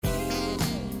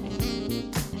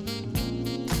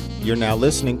You're now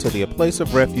listening to the A Place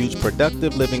of Refuge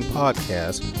Productive Living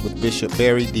podcast with Bishop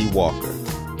Barry D. Walker.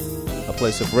 A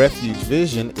Place of Refuge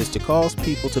vision is to cause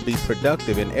people to be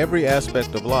productive in every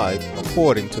aspect of life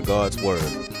according to God's Word.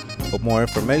 For more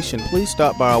information, please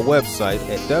stop by our website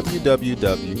at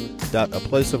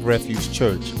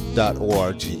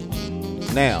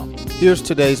www.aplaceofrefugechurch.org. Now, here's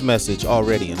today's message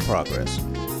already in progress.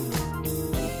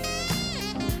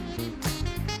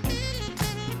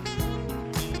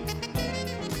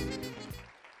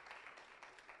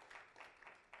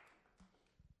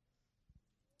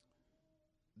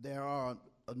 There are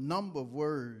a number of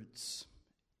words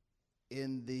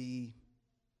in the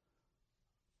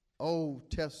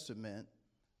Old Testament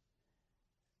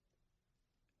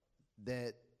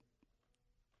that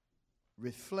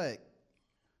reflect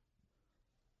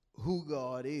who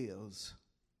God is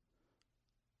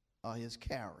or his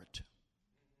character.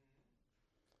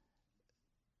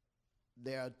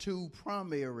 There are two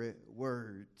primary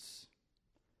words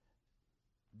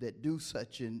that do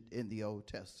such in the Old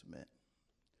Testament.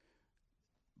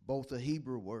 Both are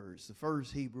Hebrew words. The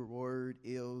first Hebrew word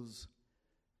is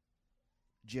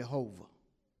Jehovah.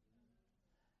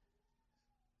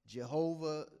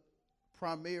 Jehovah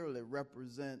primarily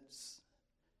represents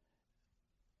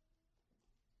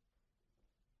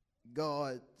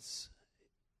God's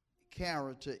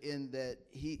character in that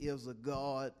he is a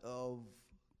God of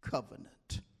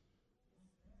covenant,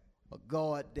 a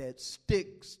God that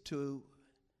sticks to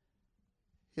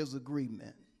his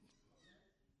agreement.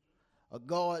 A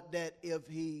God that if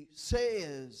he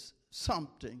says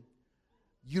something,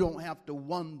 you don't have to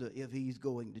wonder if he's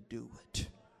going to do it.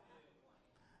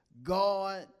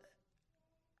 God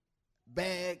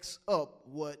backs up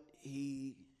what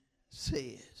he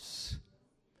says.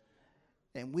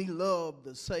 And we love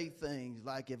to say things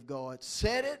like if God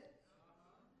said it,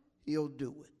 he'll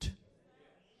do it.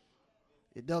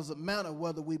 It doesn't matter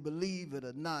whether we believe it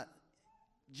or not.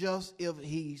 Just if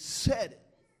he said it,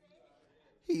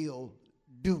 he'll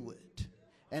do it.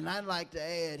 And I'd like to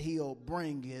add, he'll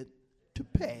bring it to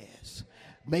pass.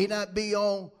 May not be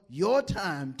on your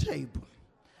timetable,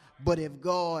 but if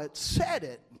God said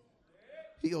it,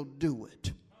 he'll do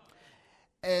it.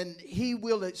 And he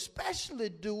will especially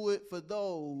do it for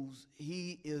those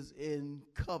he is in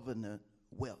covenant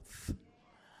with,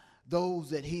 those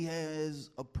that he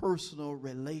has a personal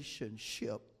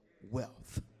relationship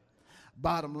with.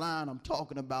 Bottom line, I'm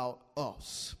talking about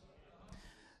us.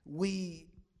 We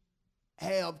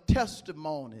have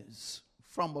testimonies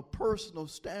from a personal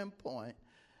standpoint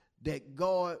that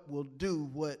God will do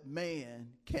what man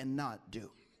cannot do.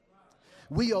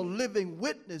 We are living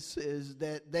witnesses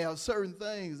that there are certain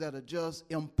things that are just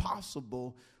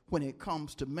impossible when it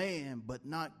comes to man, but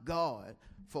not God.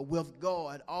 For with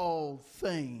God, all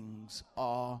things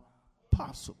are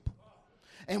possible.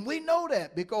 And we know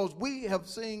that because we have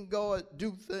seen God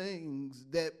do things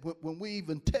that when we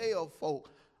even tell folk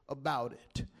about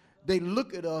it, they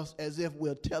look at us as if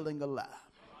we're telling a lie.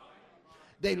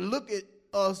 They look at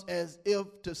us as if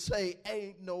to say,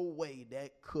 ain't no way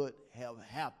that could have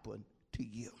happened to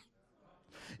you.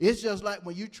 It's just like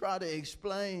when you try to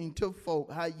explain to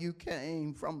folk how you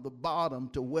came from the bottom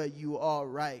to where you are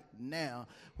right now.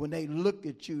 When they look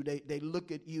at you, they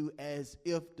look at you as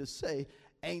if to say,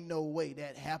 ain't no way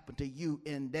that happened to you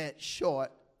in that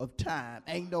short of time.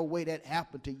 Ain't no way that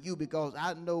happened to you because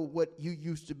I know what you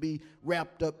used to be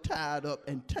wrapped up, tied up,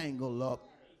 and tangled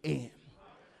up in.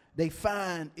 They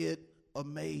find it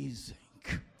amazing.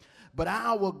 But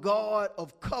our God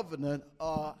of covenant,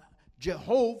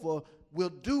 Jehovah, will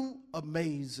do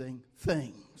amazing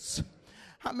things.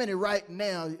 How many right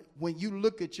now, when you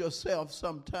look at yourself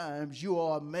sometimes, you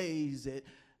are amazed at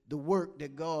the work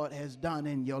that God has done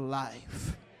in your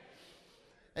life?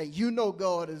 And you know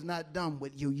God is not done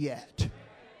with you yet.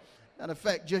 Matter of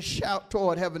fact, just shout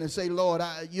toward heaven and say, Lord,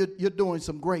 you're doing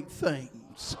some great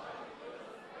things.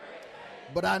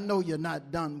 But I know you're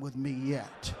not done with me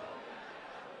yet.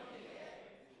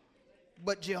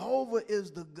 But Jehovah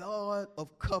is the God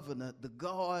of covenant, the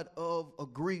God of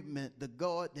agreement, the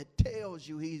God that tells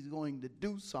you he's going to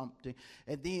do something,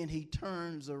 and then he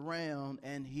turns around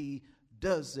and he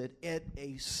does it at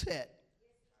a set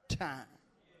time.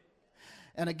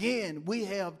 And again, we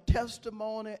have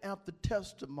testimony after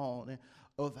testimony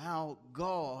of how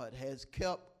God has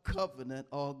kept covenant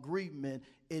or agreement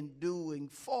in doing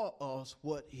for us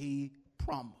what he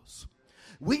promised.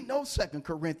 We know 2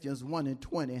 Corinthians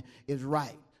 1:20 is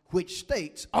right, which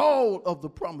states all of the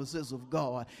promises of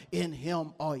God in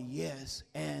him are yes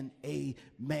and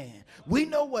amen. We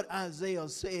know what Isaiah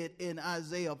said in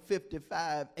Isaiah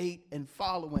 55:8 and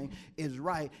following is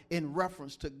right in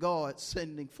reference to God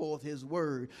sending forth his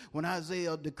word. When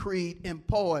Isaiah decreed in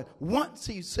poet, once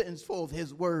he sends forth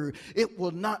his word, it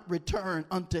will not return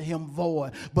unto him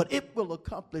void, but it will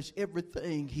accomplish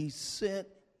everything he sent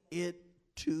it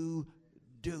to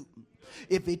do.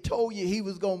 If he told you he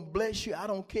was going to bless you, I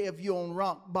don't care if you're on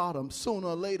rock bottom. Sooner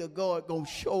or later, God going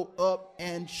to show up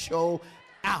and show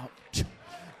out.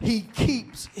 He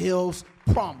keeps his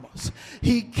promise.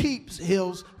 He keeps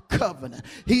his covenant.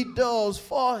 He does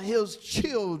for his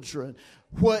children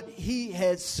what he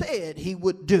has said he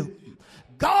would do.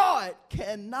 God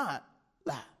cannot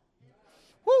lie.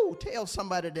 Woo, tell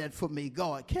somebody that for me.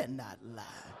 God cannot lie.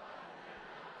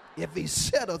 If he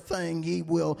said a thing, he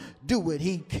will do it.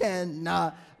 He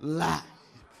cannot lie.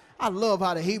 I love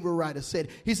how the Hebrew writer said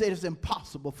it. He said it's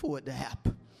impossible for it to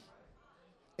happen.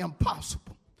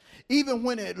 Impossible. Even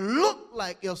when it looked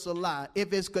like it's a lie,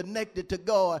 if it's connected to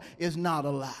God, it's not a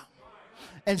lie.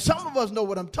 And some of us know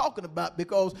what I'm talking about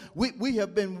because we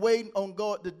have been waiting on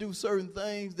God to do certain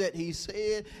things that he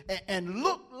said and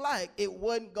looked like it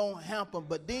wasn't going to happen.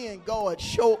 But then God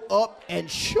showed up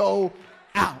and showed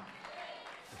out.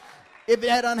 If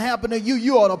that doesn't happen to you,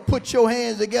 you ought to put your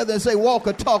hands together and say,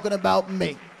 Walker talking about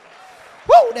me.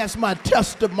 Woo, that's my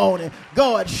testimony.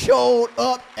 God showed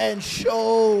up and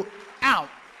showed out.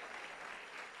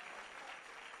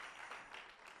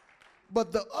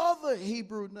 But the other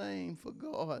Hebrew name for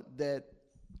God that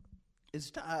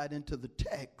is tied into the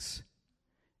text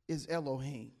is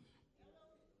Elohim.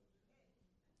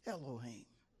 Elohim.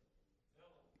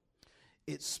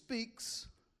 It speaks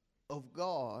of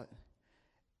God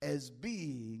as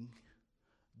being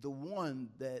the one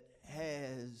that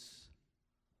has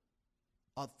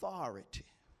authority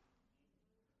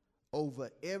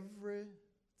over everything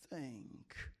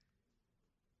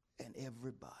and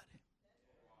everybody.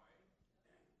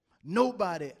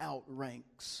 Nobody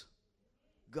outranks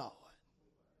God.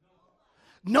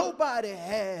 Nobody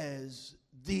has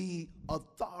the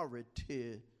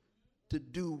authority to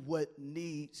do what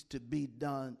needs to be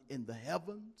done in the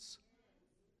heavens,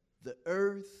 the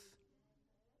earth,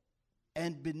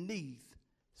 and beneath,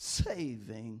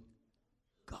 saving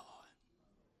God.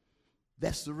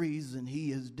 That's the reason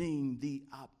he is deemed the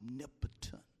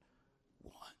omnipotent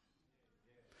one.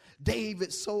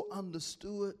 David so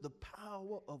understood the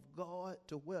power of God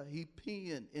to where he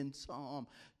penned in Psalm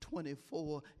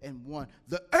 24:1,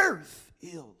 the earth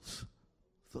is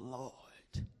the Lord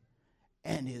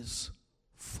and his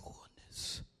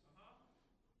fullness.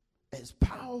 As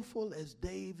powerful as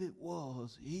David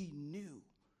was, he knew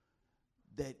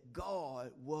that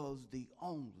God was the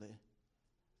only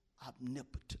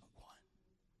omnipotent one.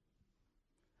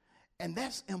 And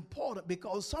that's important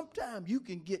because sometimes you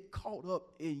can get caught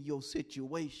up in your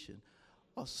situation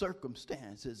or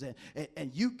circumstances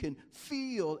and you can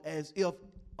feel as if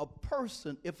a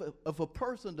person, if a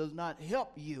person does not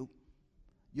help you,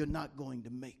 you're not going to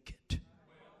make it.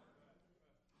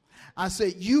 I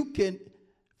said you can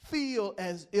feel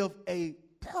as if a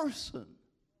person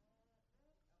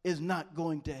is not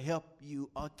going to help you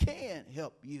or can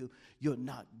help you, you're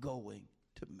not going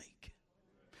to make it.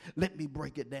 Let me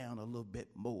break it down a little bit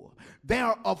more.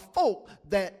 There are folk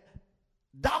that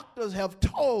doctors have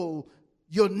told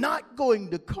you're not going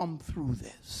to come through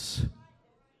this.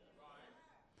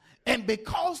 And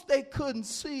because they couldn't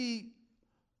see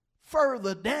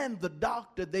further than the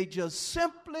doctor, they just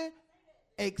simply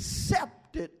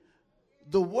accepted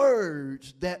the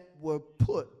words that were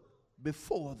put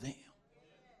before them.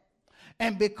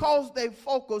 And because they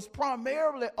focused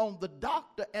primarily on the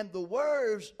doctor and the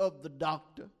words of the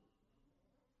doctor,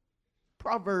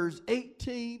 Proverbs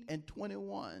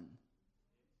 18:21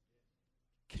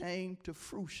 came to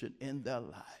fruition in their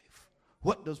life.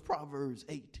 What does Proverbs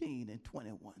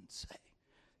 18:21 say?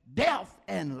 Death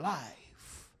and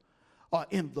life are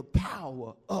in the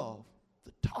power of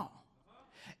the tongue,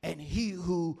 and he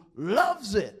who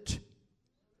loves it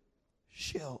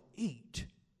shall eat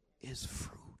its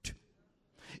fruit.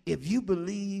 If you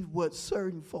believe what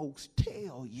certain folks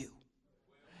tell you,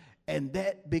 and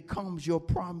that becomes your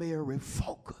primary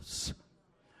focus,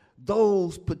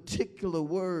 those particular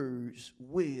words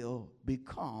will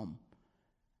become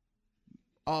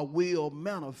or will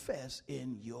manifest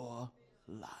in your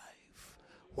life.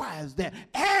 Why is that?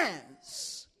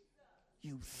 As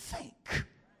you think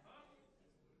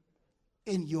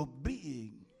in your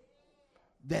being,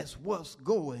 that's what's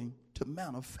going to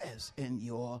manifest in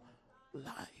your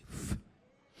life.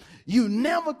 You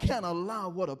never can allow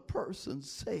what a person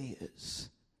says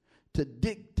to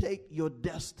dictate your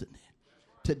destiny,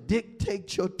 to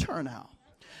dictate your turnout.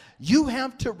 You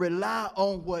have to rely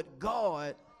on what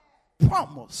God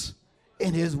promised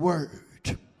in his word.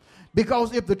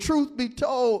 Because if the truth be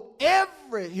told,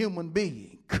 every human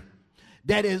being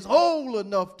that is old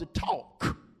enough to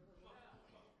talk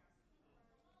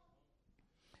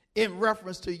in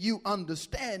reference to you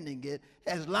understanding it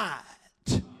has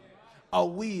lied or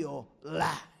will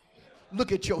lie.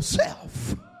 Look at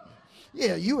yourself.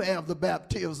 Yeah, you have the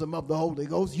baptism of the Holy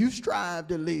Ghost. You strive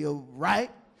to live right,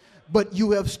 but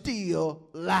you have still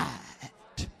lied.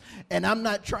 And I'm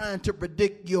not trying to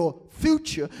predict your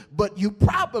future, but you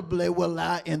probably will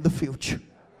lie in the future.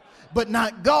 But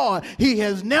not God. He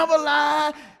has never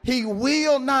lied. He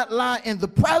will not lie in the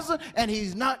present, and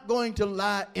he's not going to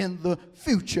lie in the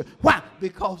future. Why?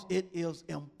 Because it is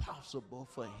impossible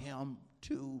for him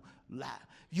to lie.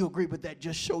 You agree with that?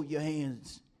 Just show your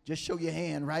hands. Just show your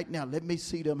hand right now. Let me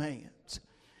see them hands.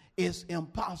 It's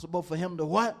impossible for him to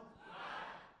what?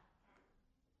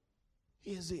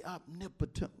 He is the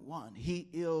omnipotent one. He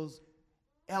is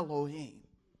Elohim.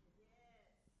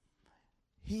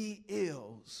 He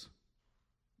is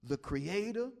the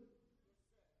creator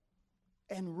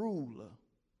and ruler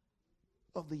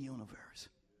of the universe.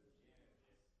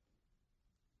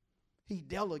 He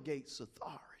delegates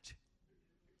authority.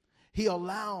 He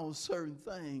allows certain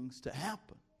things to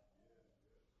happen.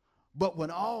 But when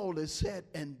all is said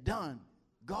and done,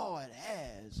 God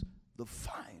has the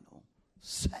final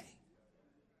say.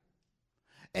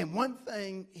 And one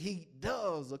thing he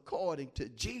does, according to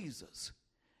Jesus,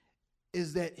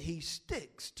 is that he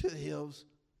sticks to his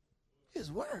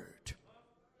word.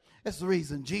 That's the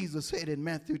reason Jesus said in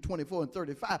Matthew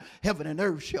 24:35, heaven and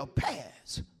earth shall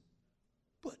pass,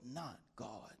 but not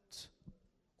God's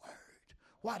word.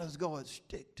 Why does God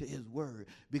stick to his word?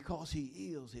 Because he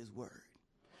is his word.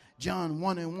 John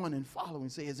 1:1 and following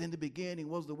says, in the beginning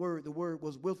was the word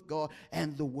was with God,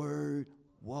 and the word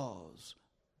was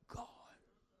God.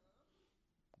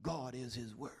 God is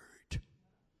his word.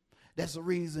 That's the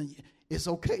reason it's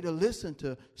okay to listen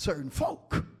to certain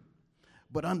folk,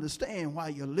 but understand while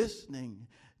you're listening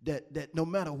that no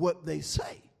matter what they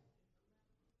say,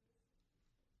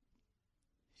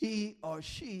 he or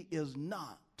she is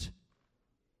not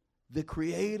the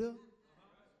creator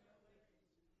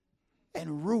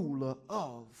and ruler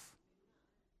of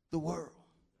the world.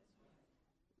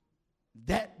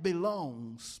 That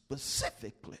belongs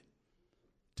specifically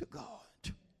to God.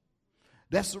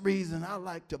 That's the reason I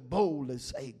like to boldly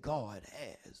say God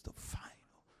has the final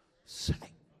say.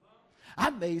 I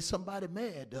made somebody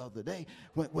mad the other day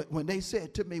when they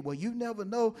said to me, well, you never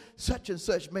know, such and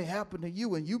such may happen to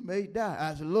you and you may die.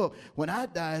 I said, look, when I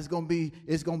die, it's going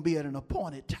to be at an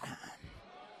appointed time.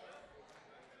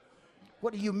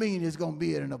 What do you mean it's going to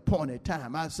be at an appointed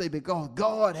time? I say because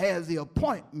God has the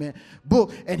appointment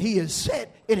book, and he has said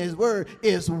in his word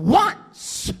is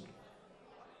once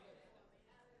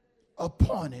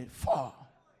appointed for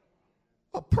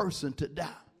a person to die.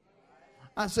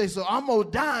 I say, so I'm going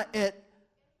to die at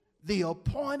the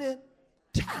appointed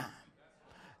time.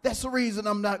 That's the reason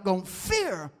I'm not going to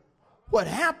fear what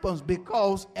happens,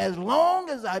 because as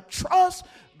long as I trust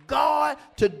God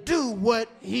to do what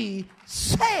he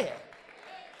said,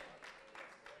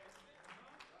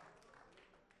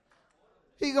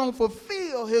 he's going to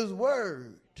fulfill his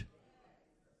word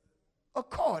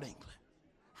accordingly.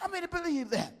 How many believe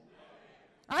that?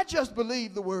 I just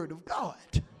believe the word of God.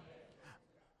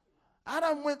 I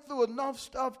done went through enough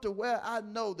stuff to where I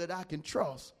know that I can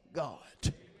trust God.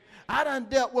 I done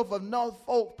dealt with enough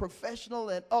folk, professional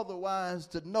and otherwise,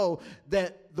 to know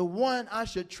that the one I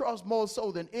should trust more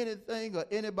so than anything or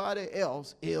anybody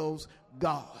else is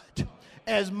God.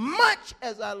 As much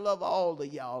as I love all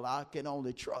of y'all, I can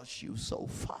only trust you so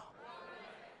far.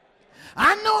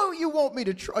 I know you want me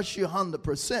to trust you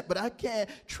 100%, but I can't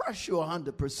trust you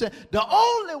 100%. The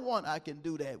only one I can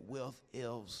do that with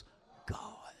is God.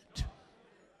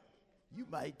 You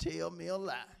might tell me a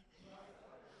lie.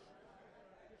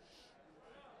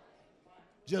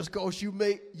 Just because you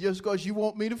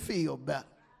want me to feel better.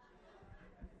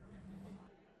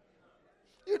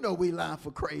 You know we lie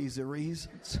for crazy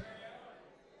reasons.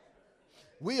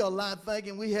 We are lying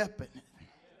thinking we helping.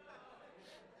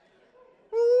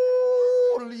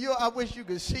 Ooh, I wish you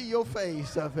could see your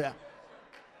face up here.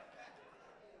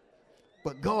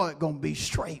 But God gonna be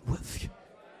straight with you.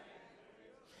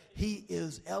 He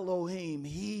is Elohim.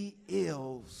 He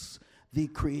is the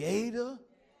creator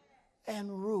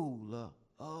and ruler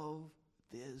of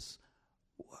this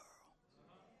world.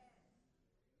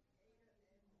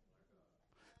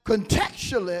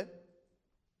 Contextually,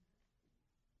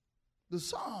 the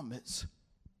psalmist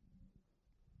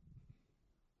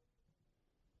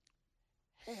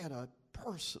had a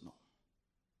personal,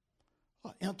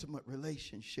 intimate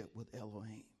relationship with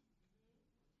Elohim.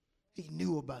 He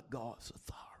knew about God's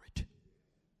authority,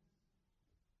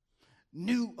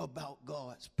 knew about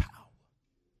God's power,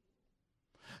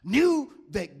 knew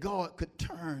that God could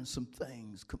turn some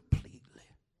things completely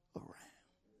around,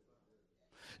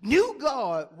 knew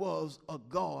God was a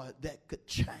God that could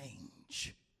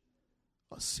change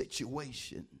a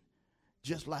situation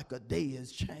just like a day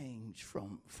is changed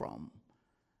from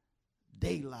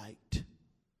daylight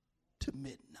to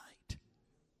midnight.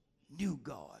 Knew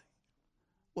God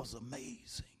was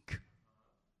amazing.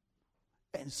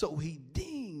 And so he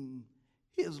deemed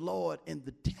his Lord in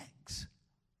the text,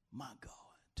 my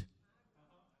God.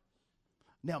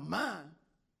 Now, mine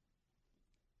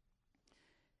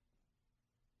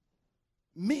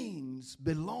means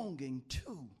belonging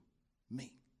to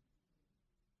me.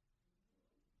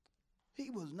 He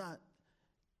was not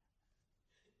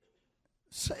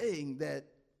saying that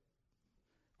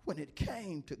when it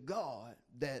came to God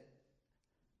that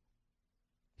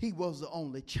he was the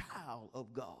only child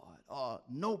of God, or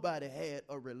nobody had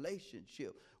a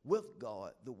relationship with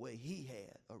God the way he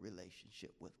had a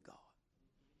relationship with God.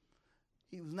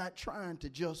 He was not trying to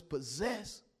just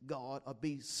possess God or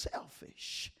be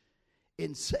selfish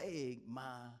in saying,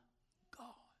 my God.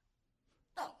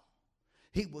 No.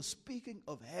 He was speaking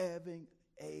of having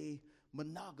a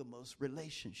monogamous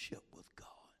relationship with God.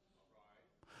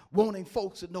 Wanting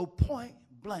folks to know point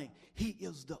blank, he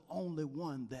is the only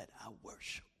one that I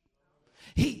worship.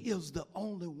 He is the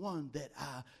only one that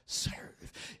I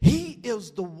serve. He is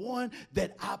the one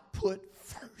that I put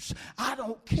first. I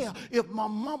don't care if my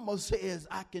mama says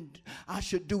I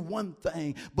should do one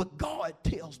thing, but God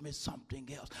tells me something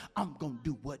else. I'm going to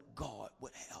do what God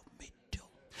would have me do.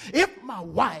 If my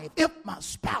wife, if my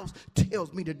spouse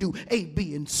tells me to do A,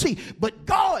 B, and C, but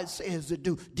God says to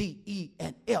do D, E,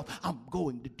 and F, I'm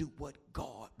going to do what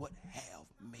God would have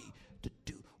me to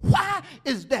do. Why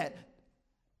is that?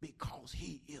 Because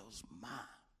he is my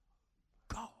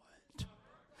God.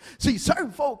 See,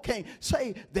 certain folk can't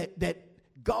say that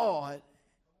God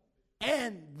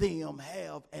and them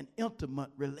have an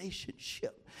intimate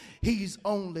relationship. He's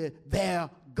only their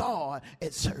God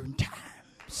at certain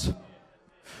times.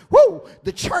 Woo!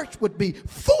 The church would be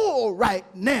full right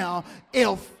now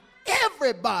if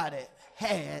everybody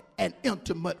had an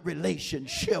intimate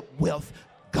relationship with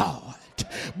God.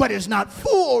 But it's not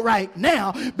full right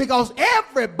now because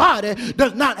everybody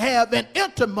does not have an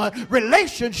intimate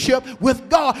relationship with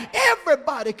God.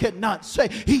 Everybody cannot say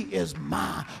he is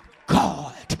my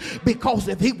God, because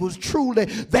if he was truly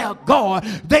their God,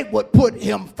 they would put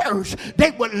him first.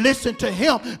 They would listen to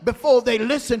him before they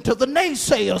listen to the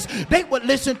naysayers. They would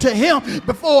listen to him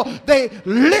before they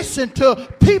listen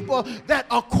to people that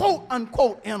are quote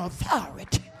unquote in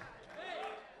authority.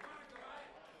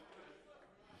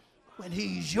 When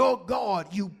he's your God,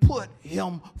 you put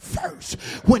him first.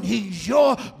 When he's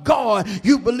your God,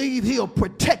 you believe he'll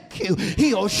protect you.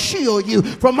 He'll shield you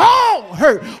from all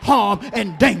hurt, harm,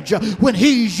 and danger. When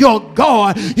he's your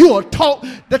God, you will talk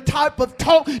the type of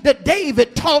talk that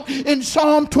David talked in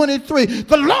Psalm 23.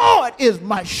 The Lord is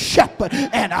my shepherd,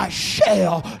 and I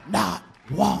shall not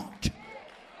want.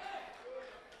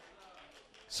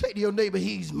 Say to your neighbor,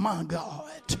 he's my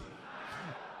God.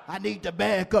 I need to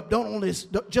back up. Don't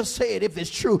just say it if it's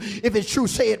true. If it's true,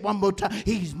 say it one more time.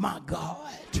 He's my God.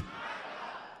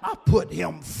 I put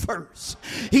him first.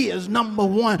 He is number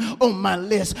one on my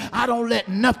list. I don't let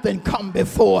nothing come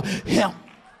before him.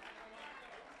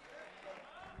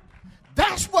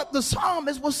 That's what the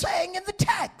psalmist was saying in the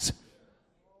text.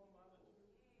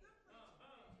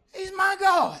 He's my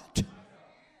God.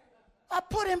 I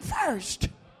put him first.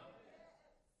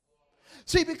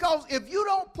 See, because if you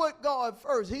don't put God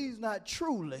first, he's not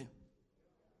truly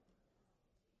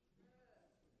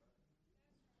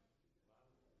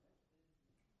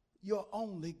your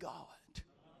only God.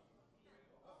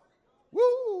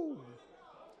 Woo!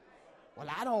 Well,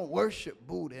 I don't worship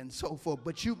Buddha and so forth,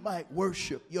 but you might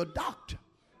worship your doctor.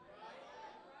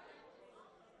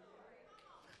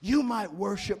 You might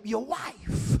worship your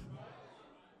wife.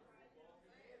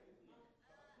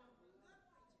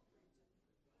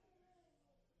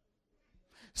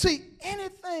 See,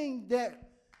 anything that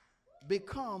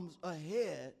becomes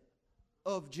ahead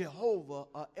of Jehovah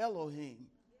or Elohim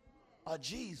or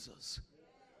Jesus,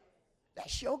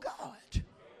 that's your God.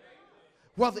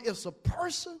 Whether it's a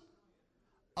person,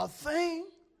 a thing,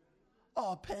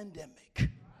 or a pandemic.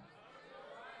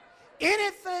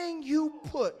 Anything you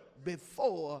put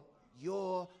before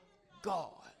your God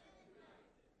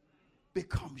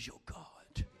becomes your God.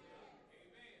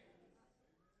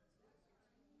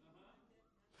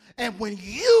 And when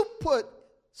you put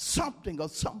something or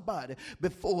somebody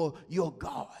before your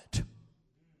God,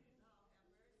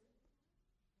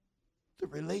 the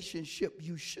relationship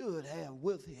you should have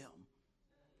with him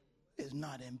is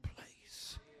not in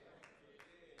place.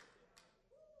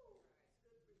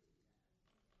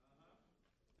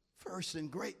 First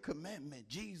and great commandment,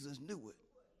 Jesus knew it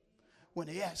when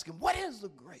they asked him, what is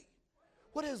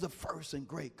the first and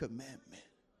great commandment?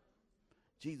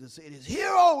 Jesus said, is hear,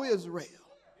 O Israel,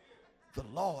 the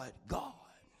Lord God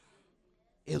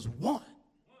is one.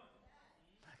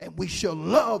 And we shall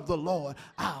love the Lord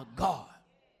our God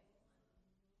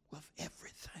with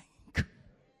everything.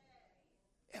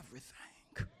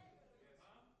 Everything.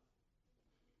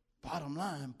 Bottom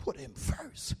line, put him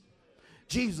first.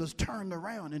 Jesus turned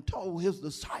around and told his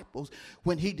disciples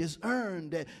when he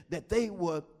discerned that they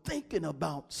were thinking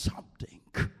about something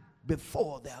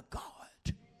before their God.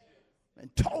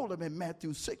 And told them in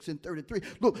Matthew 6:33,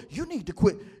 look, you need to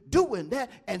quit doing that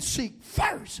and seek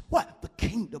first what? The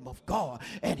kingdom of God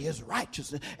and his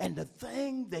righteousness. And the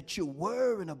thing that you're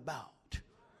worrying about,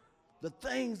 the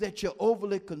things that you're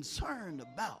overly concerned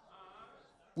about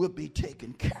will be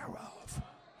taken care of.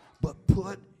 But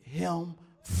put him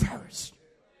first.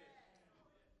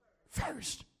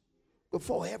 First,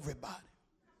 before everybody.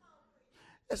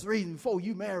 That's the reason before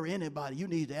you marry anybody, you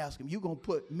need to ask them, you going to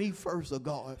put me first or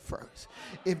God first?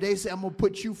 If they say, I'm going to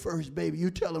put you first, baby,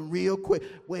 you tell them real quick,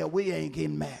 well, we ain't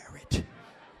getting married.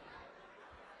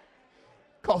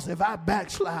 Because if I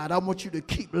backslide, I want you to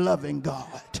keep loving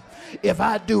God. If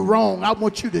I do wrong, I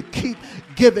want you to keep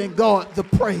giving God the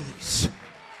praise.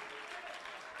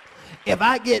 If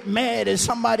I get mad at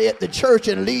somebody at the church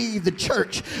and leave the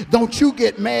church, don't you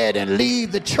get mad and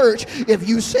leave the church if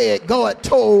you said God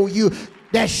told you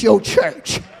that's your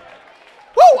church.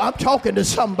 Whoa, I'm talking to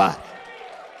somebody.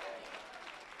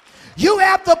 You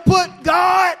have to put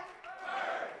God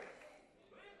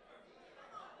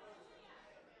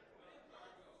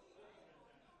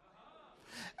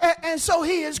and so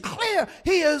he is clear.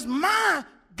 He is my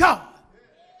God.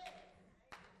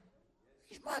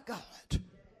 He's my God.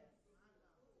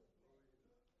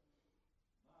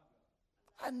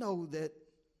 I know that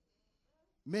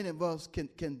many of us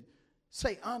can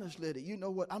say honestly that, you know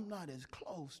what, I'm not as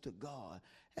close to God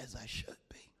as I should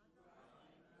be.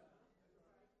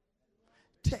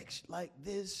 Text like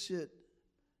this should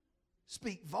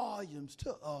speak volumes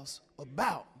to us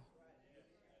about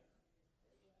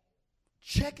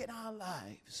checking our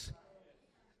lives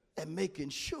and making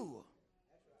sure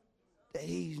that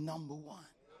he's number one.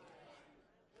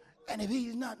 And if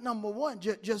he's not number one,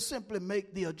 just simply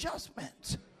make the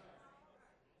adjustments.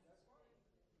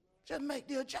 Just make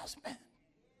the adjustment.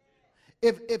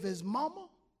 If his mama,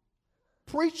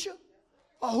 preacher,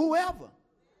 or whoever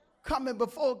coming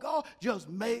before God, just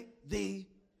make the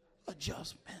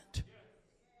adjustment.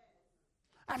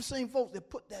 I've seen folks that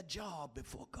put that job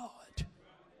before God.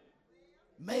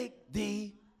 Make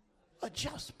the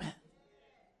adjustment.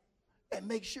 And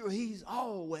make sure he's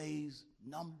always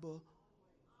number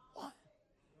one.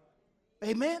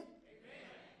 Amen?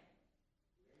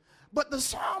 But the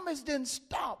psalmist didn't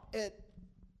stop at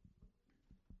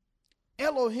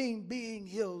Elohim being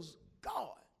his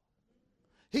God.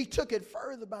 He took it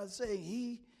further by saying,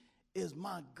 he is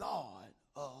my God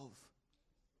of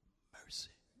mercy.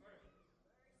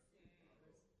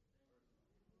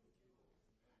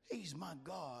 He's my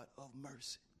God of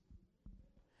mercy.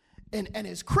 And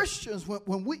as Christians,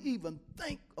 when we even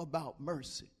think about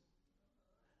mercy,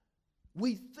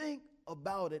 we think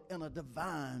about it in a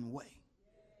divine way.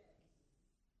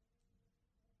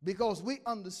 Because we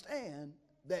understand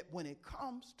that when it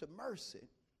comes to mercy,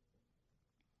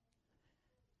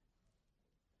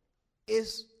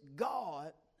 it's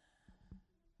God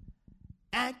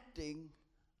acting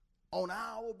on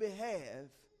our behalf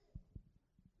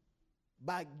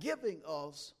by giving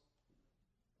us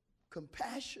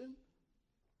compassion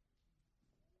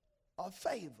or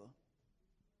favor,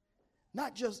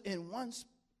 not just in one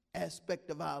aspect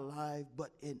of our life,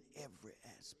 but in every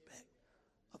aspect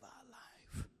of our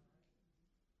life.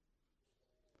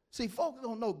 See, folks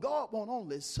don't know God won't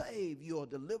only save you or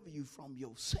deliver you from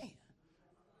your sin.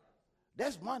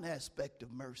 That's one aspect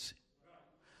of mercy.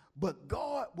 But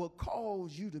God will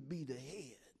cause you to be the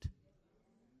head,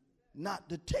 not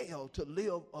the tail, to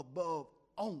live above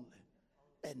only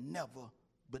and never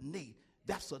beneath.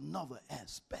 That's another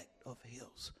aspect of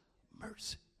his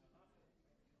mercy.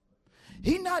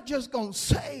 He's not just going to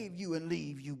save you and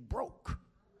leave you broke.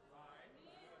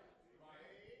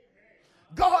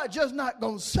 God just not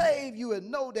going to save you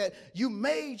and know that you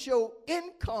made your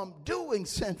income doing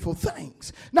sinful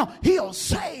things. No, he'll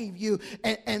save you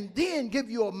and then give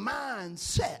you a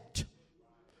mindset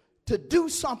to do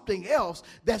something else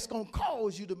that's going to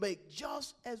cause you to make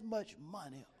just as much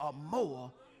money or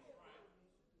more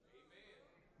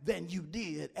than you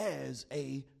did as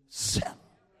a sinner.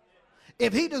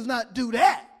 If he does not do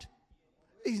that,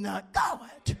 he's not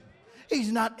God.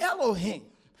 He's not Elohim.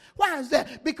 Why is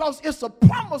that? Because it's a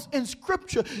promise in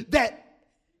Scripture that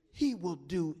he will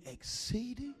do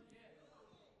exceeding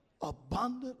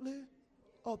abundantly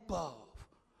above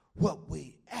what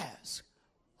we ask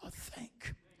or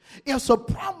think. It's a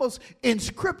promise in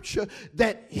Scripture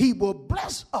that he will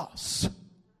bless us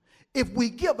if we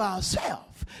give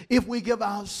ourselves, if we give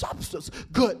our substance,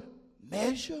 good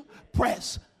measure,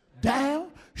 press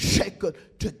down, shaken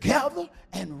together,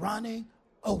 and running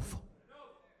over.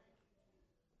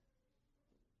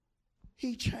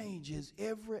 He changes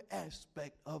every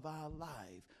aspect of our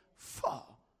life for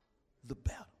the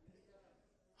better.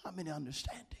 How many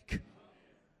understand it?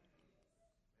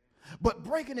 But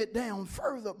breaking it down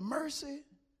further, mercy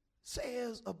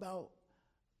says about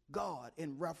God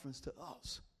in reference to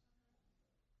us,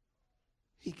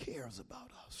 he cares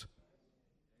about us.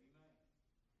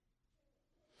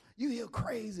 You hear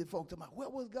crazy folk talking about, where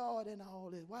was God in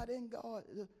all this? Why didn't God?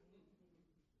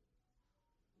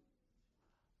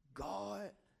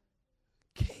 God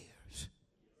cares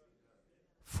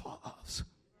for us.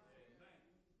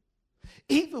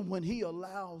 Even when he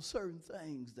allows certain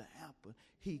things to happen,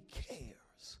 he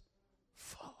cares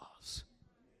for us.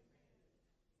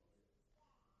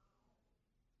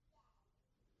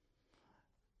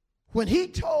 When he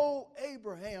told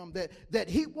Abraham that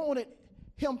he wanted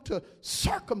him to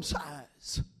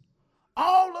circumcise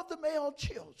all of the male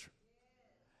children,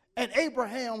 and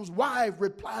Abraham's wife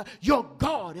replied, your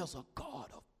God is a God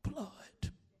of blood.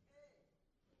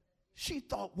 She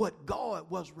thought what God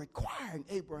was requiring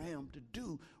Abraham to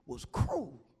do was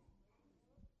cruel.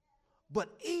 But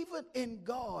even in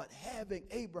God having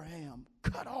Abraham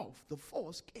cut off the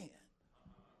foreskin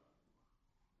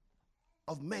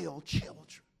of male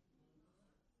children,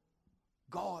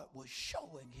 God was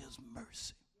showing his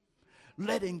mercy,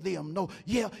 letting them know,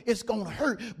 yeah, it's going to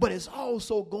hurt, but it's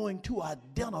also going to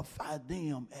identify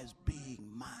them as being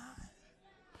mine.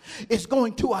 It's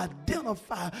going to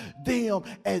identify them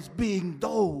as being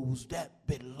those that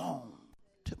belong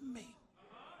to me.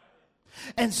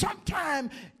 And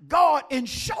sometimes God, in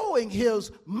showing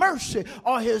his mercy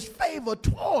or his favor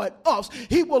toward us,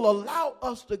 he will allow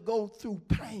us to go through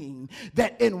pain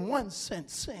that in one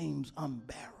sense seems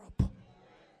unbearable.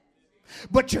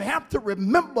 But you have to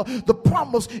remember the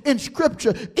promise in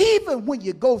Scripture, even when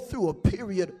you go through a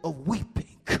period of weeping,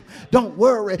 don't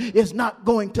worry, it's not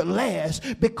going to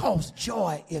last, because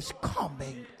joy is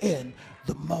coming in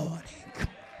the morning.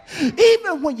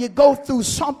 Even when you go through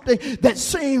something that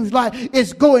seems like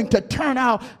it's going to turn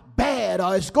out bad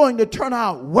or it's going to turn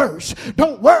out worse,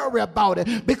 don't worry about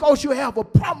it, because you have a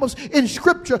promise in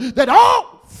Scripture that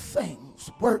all things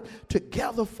work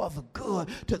together for the good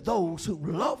to those who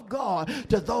love God,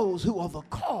 to those who are the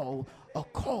called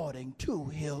according to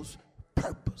his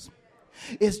purpose.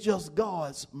 It's just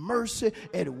God's mercy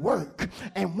at work.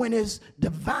 And when it's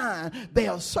divine,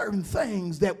 there are certain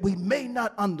things that we may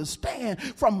not understand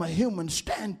from a human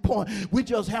standpoint. We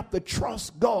just have to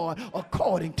trust God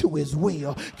according to his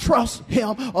will. Trust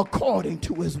him according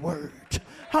to his word.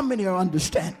 How many are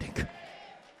understanding?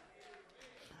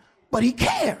 But he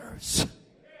cares.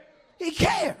 He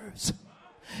cares.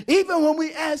 Even when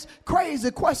we ask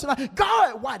crazy questions like,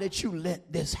 God, why did you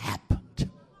let this happen?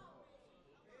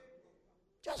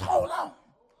 Just hold on.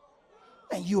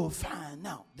 And you'll find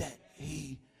out that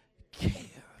he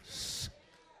cares.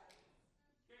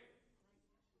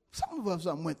 Some of us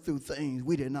went through things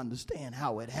we didn't understand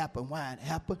how it happened, why it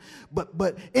happened.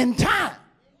 But in time,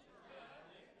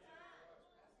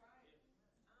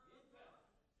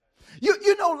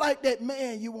 You know, like that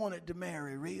man you wanted to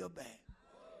marry real bad.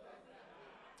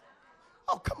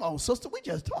 Oh, come on, sister. We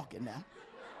just talking now.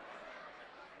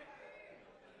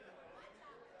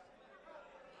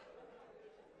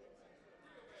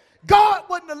 God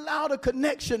wouldn't allow the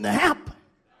connection to happen.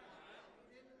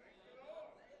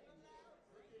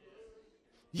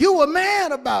 You were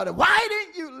mad about it. Why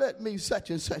didn't you let me such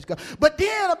and such go? But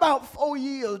then about 4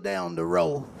 years down the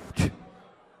road,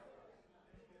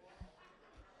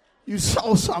 you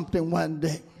saw something one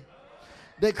day.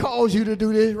 They called you to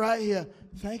do this right here.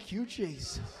 Thank you,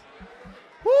 Jesus.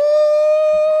 Woo!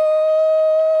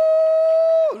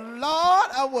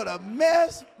 Lord, I would have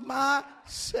messed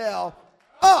myself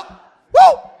up.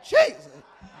 Woo! Jesus.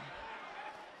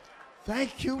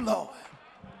 Thank you, Lord.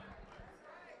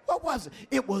 What was it?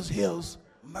 It was his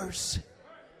mercy.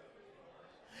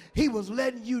 He was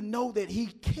letting you know that he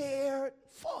cared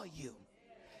for you,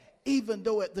 even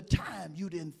though at the time you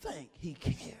didn't think he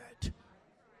cared.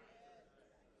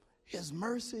 His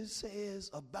mercy says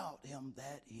about him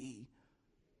that he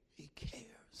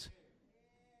cares.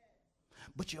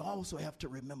 But you also have to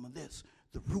remember this.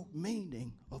 The root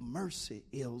meaning of mercy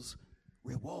is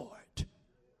reward.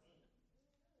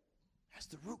 That's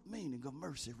the root meaning of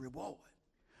mercy, reward.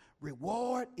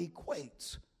 Reward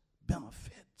equates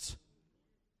benefits.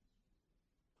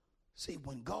 See,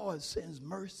 when God sends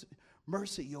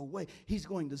mercy your way, he's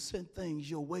going to send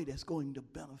things your way that's going to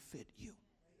benefit you,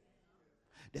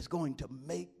 that's going to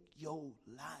make your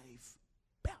life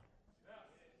better.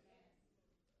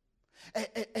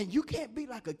 And you can't be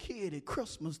like a kid at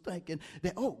Christmas thinking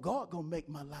that, oh, God gonna make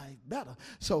my life better.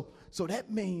 So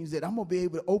that means that I'm gonna be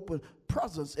able to open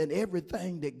presents and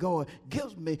everything that God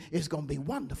gives me is gonna be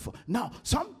wonderful. Now,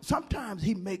 sometimes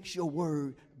he makes your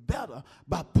word better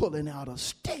by pulling out a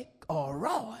stick or a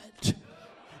rod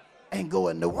and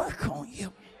going to work on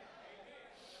you.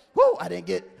 Whoa, I didn't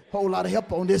get a whole lot of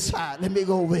help on this side. Let me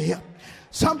go over here.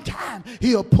 Sometimes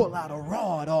he'll pull out a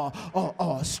rod or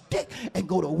a stick and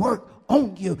go to work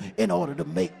on you in order to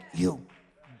make you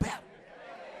better.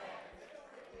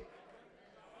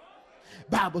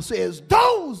 Bible says,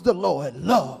 those the Lord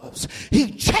loves,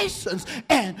 he chastens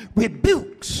and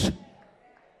rebukes.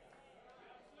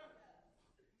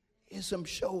 It's him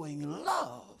showing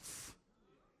love.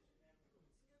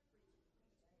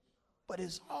 But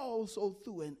it's also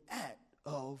through an act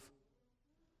of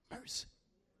mercy.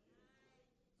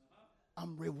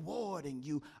 I'm rewarding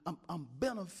you. I'm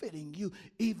benefiting you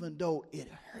even though it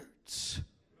hurts.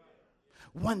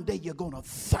 One day you're going to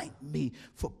thank me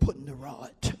for putting the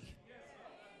rod to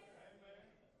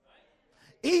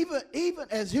you. Even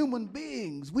as human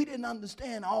beings, we didn't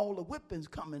understand all the whippings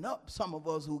coming up, some of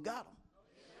us who got them.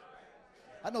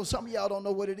 I know some of y'all don't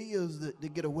know what it is to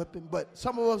get a whipping, but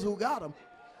some of us who got them,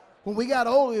 when we got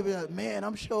older, we were like, man,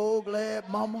 I'm sure glad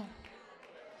mama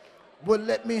would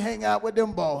let me hang out with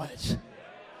them boys.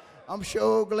 I'm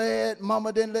sure glad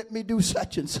mama didn't let me do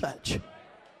such and such.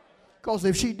 Because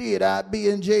if she did, I'd be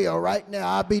in jail right now.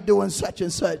 I'd be doing such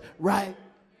and such, right?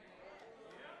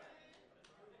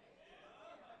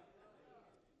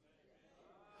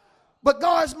 But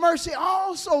God's mercy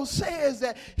also says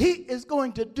that he is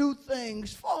going to do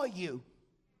things for you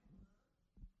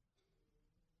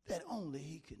that only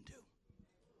he can do.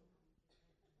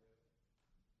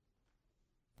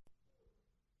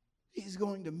 He's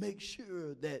going to make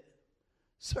sure that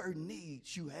certain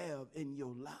needs you have in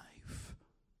your life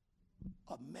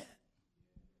are met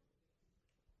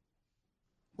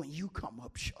when you come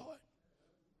up short.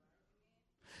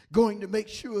 Going to make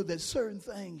sure that certain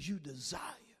things you desire,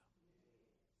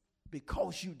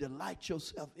 because you delight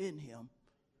yourself in him,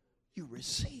 you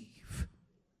receive.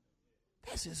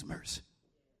 That's his mercy.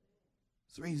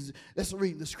 That's the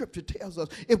reason the scripture tells us,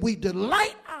 if we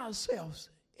delight ourselves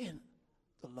in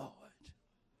the Lord,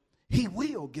 he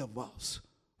will give us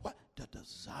what? The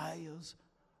desires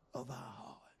of our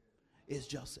heart. It's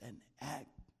just an act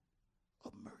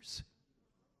of mercy.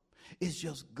 It's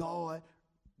just God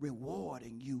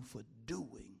rewarding you for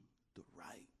doing the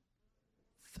right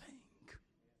thing.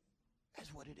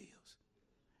 That's what it is.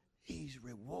 He's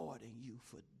rewarding you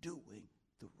for doing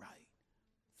the right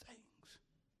things.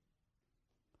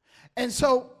 And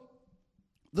so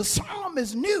the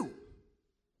psalmist knew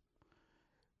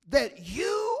that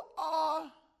you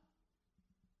are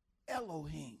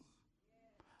Elohim,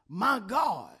 my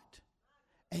God,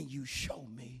 and you show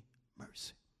me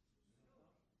mercy.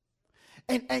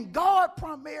 And God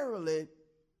primarily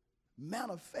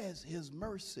manifests his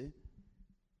mercy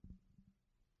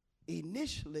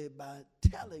initially by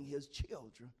telling his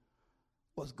children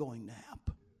what's going to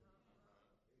happen.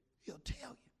 He'll tell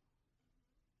you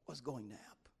what's going to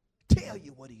happen. Tell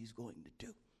you what he's going to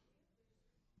do.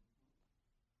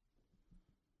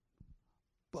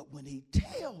 But when he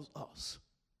tells us,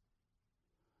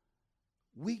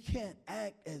 we can't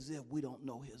act as if we don't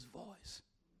know his voice.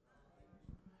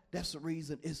 That's the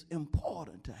reason it's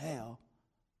important to have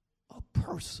a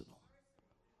personal,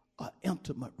 an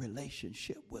intimate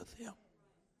relationship with him.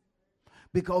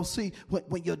 Because see,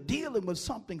 when you're dealing with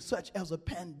something such as a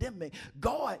pandemic,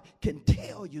 God can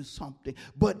tell you something,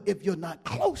 but if you're not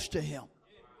close to him,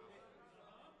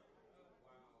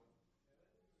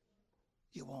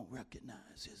 you won't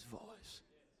recognize his voice,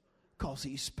 because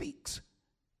he speaks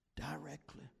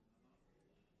directly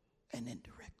and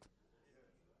indirectly.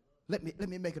 Let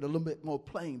me make it a little bit more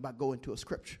plain by going to a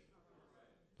scripture.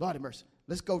 Lord have mercy.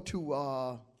 Let's go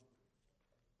to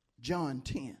John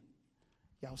 10.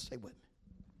 Y'all stay with me.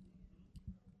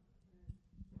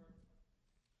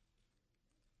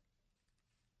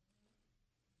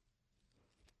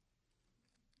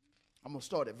 I'm going to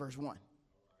start at verse 1.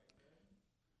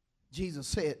 Jesus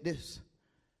said this.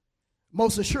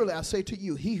 Most assuredly I say to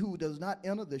you, he who does not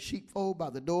enter the sheepfold by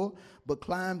the door, but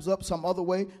climbs up some other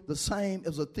way, the same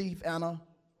is a thief and a.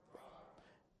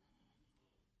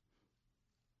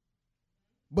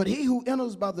 But he who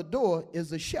enters by the door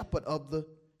is the shepherd of the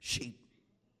sheep.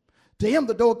 To him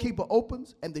the doorkeeper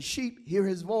opens, and the sheep hear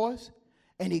his voice,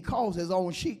 and he calls his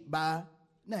own sheep by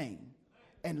name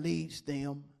and leads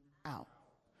them out.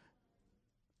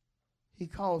 He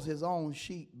calls his own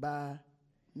sheep by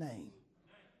name.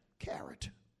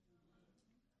 Character.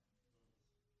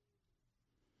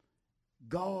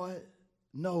 God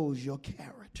knows your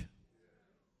character.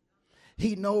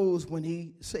 He knows when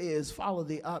he says follow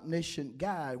the omniscient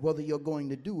guide whether you're going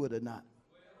to do it or not.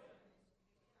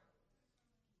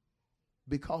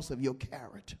 Because of your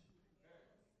character.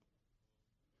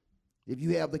 If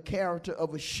you have the character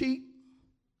of a sheep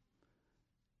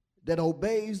that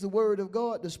obeys the word of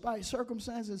God despite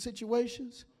circumstances and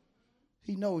situations,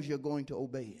 he knows you're going to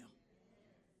obey him.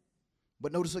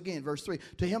 But notice again, verse 3.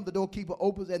 To him the doorkeeper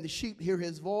opens, and the sheep hear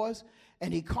his voice,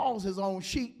 and he calls his own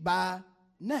sheep by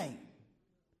name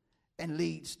and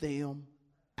leads them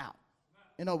out.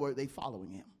 In other words, they following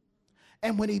him.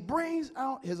 And when he brings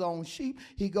out his own sheep,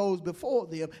 he goes before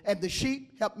them, and the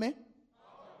sheep, help me,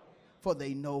 for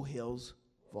they know his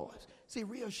voice. See,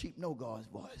 real sheep know God's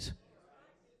voice.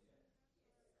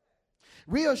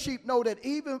 Real sheep know that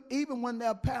even when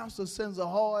their pastor sends a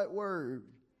hard word,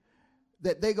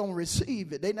 that they're going to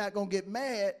receive it. They're not going to get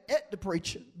mad at the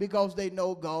preacher because they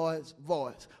know God's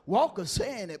voice. Walker's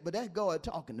saying it, but that's God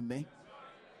talking to me.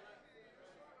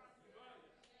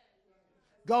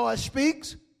 God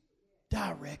speaks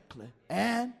directly.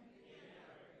 And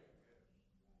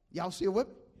y'all see it with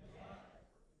me?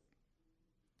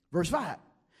 Verse 5.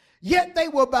 Yet they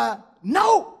will by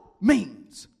no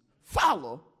means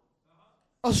follow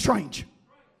a stranger.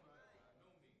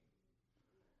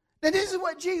 Now this is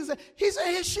what Jesus said. He said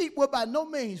his sheep will by no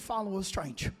means follow a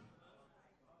stranger.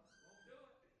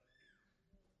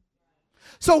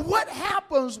 So what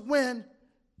happens when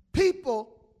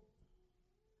people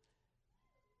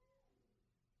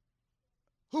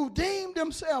who deem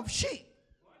themselves sheep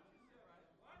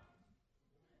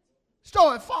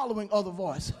start following other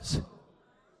voices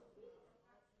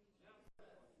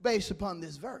based upon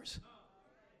this verse?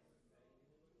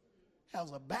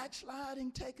 Has a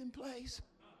backsliding taken place?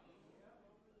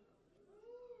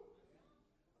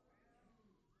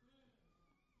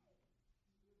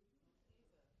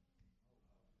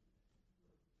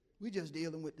 We're just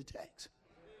dealing with the text.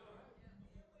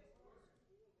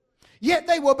 Yet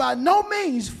they will by no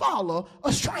means follow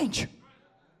a stranger.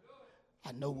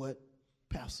 I know what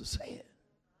Pastor said,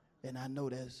 and I know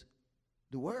that's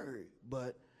the word,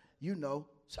 but you know,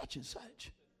 such and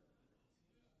such.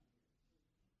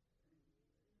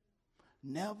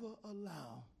 Never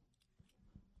allow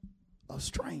a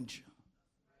stranger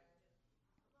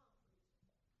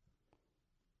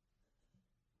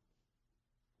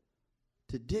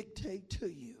to dictate to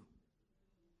you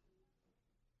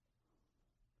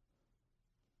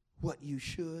what you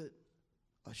should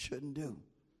or shouldn't do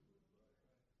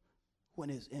when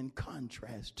it's in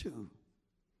contrast to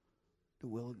the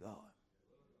will of God.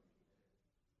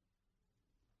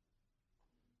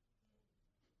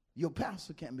 Your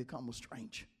pastor can become a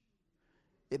stranger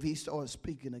if he starts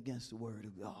speaking against the word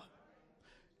of God.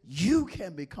 You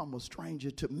can become a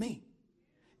stranger to me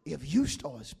if you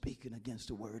start speaking against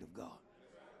the word of God.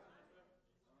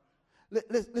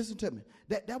 Listen to me.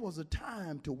 That was a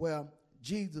time to where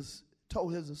Jesus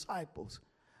told his disciples,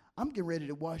 I'm getting ready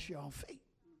to wash y'all feet.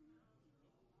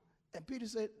 And Peter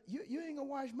said, you ain't going to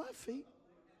wash my feet.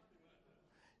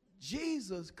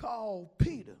 Jesus called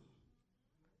Peter,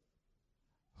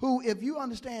 who, if you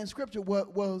understand scripture,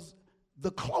 was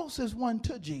the closest one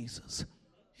to Jesus,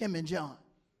 him and John.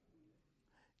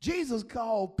 Jesus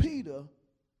called Peter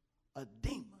a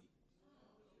demon,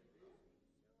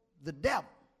 the devil,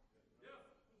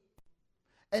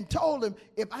 and told him,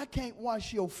 if I can't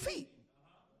wash your feet,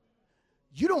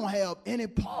 you don't have any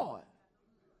part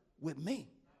with me.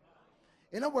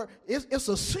 In other words, it's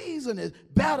a season, is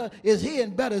better is here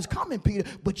and better is coming, Peter,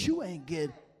 but you ain't get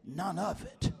none of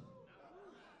it.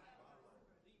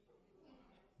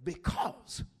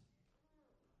 Because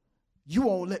you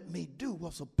won't let me do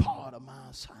what's a part of my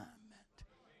assignment.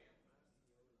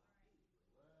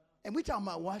 And we talking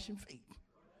about washing feet.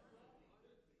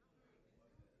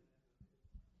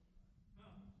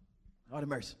 Lord have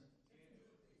mercy.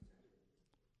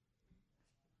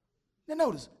 Now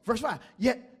notice, verse 5.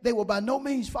 Yet they will by no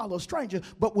means follow a stranger,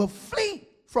 but will flee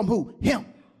from who? Him.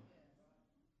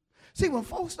 See, when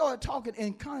folks start talking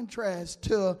in contrast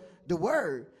to the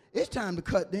word, it's time to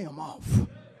cut them off.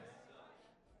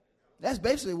 That's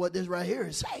basically what this right here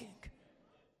is saying.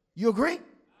 You agree?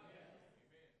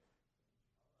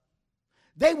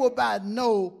 They will by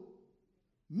no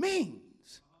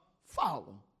means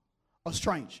follow a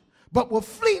stranger, but will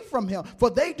flee from him, for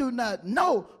they do not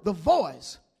know the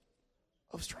voice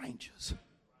of strangers.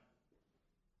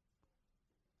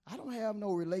 I don't have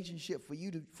no relationship for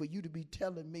you to be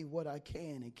telling me what I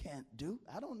can and can't do.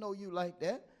 I don't know you like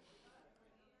that.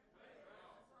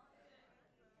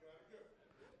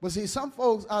 But see, some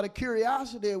folks out of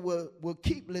curiosity will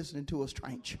keep listening to a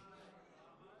stranger.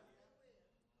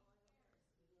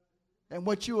 And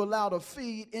what you allow to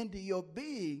feed into your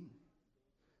being,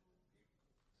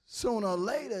 sooner or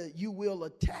later you will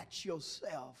attach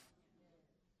yourself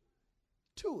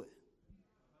to it.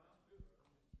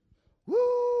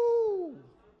 Woo!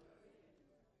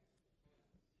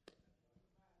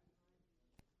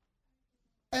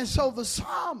 And so the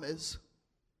psalmist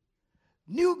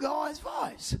knew God's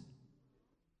voice.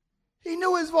 He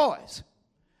knew his voice.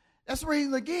 That's the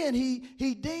reason, again,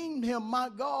 he deemed him my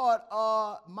God,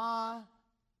 my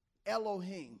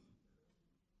Elohim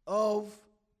of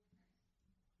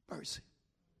mercy.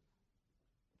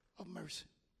 Of mercy.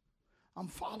 I'm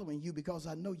following you because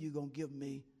I know you're going to give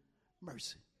me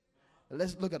mercy. Now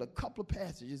let's look at a couple of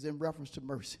passages in reference to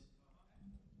mercy.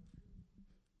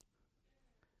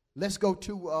 Let's go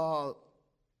to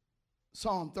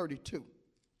Psalm 32.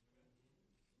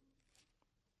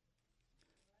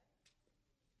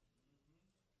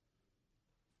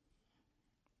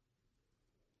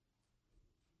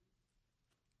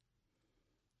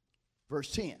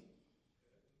 Verse 10.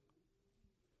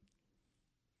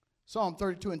 Psalm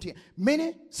 32 and 10.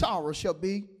 Many sorrows shall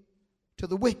be to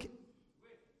the wicked,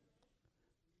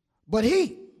 but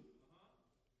he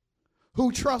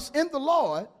who trusts in the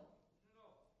Lord,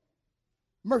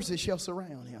 mercy shall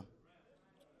surround him.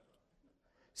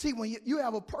 See, when you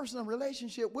have a personal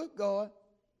relationship with God,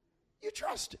 you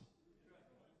trust him.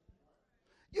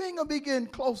 You ain't going to be getting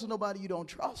close to nobody you don't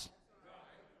trust.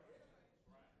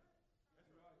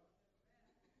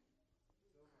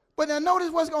 But now notice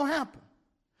what's going to happen.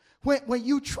 When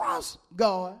you trust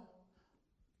God,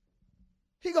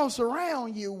 he's going to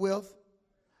surround you with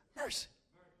mercy.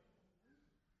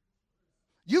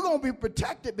 You're going to be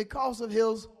protected because of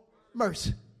his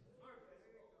mercy.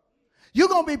 You're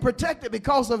going to be protected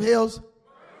because of his mercy.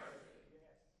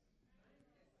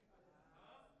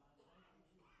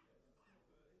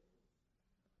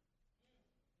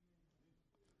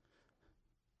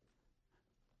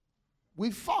 We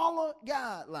follow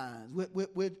guidelines.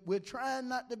 We're trying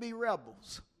not to be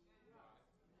rebels.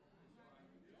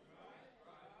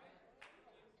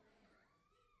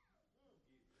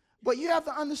 But you have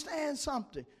to understand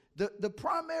something. The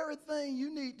primary thing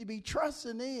you need to be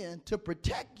trusting in to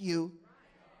protect you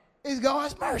is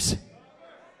God's mercy.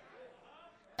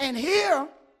 And here,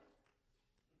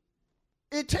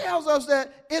 it tells us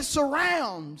that it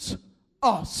surrounds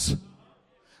us.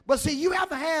 But see, you have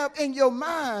to have in your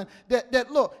mind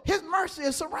that look, his mercy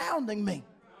is surrounding me.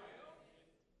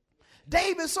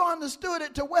 David so understood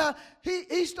it to where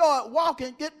he started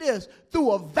walking, get this,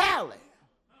 through a valley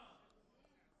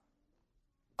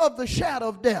of the shadow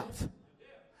of death.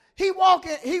 He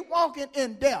walking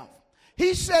in death.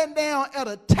 He's sitting down at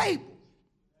a table,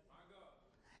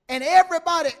 and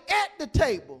everybody at the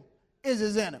table is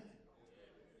his enemy.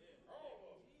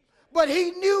 But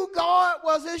he knew God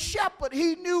was his shepherd.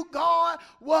 He knew God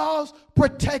was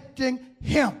protecting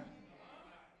him.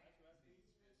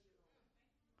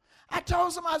 I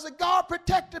told somebody, I said, God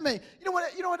protected me. You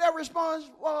know what that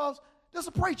response was? Just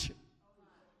a preacher.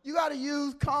 You got to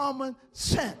use common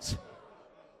sense.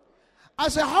 I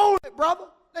said, hold it, brother.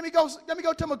 Let me go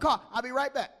to my car. I'll be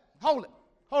right back. Hold it.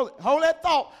 Hold that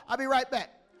thought. I'll be right back.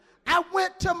 I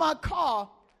went to my car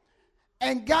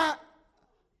and got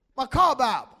my car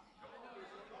Bible.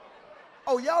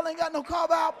 Oh, y'all ain't got no car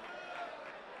Bible?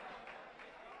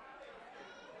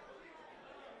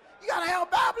 You got to have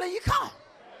a Bible in your car.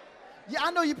 Yeah,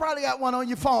 I know you probably got one on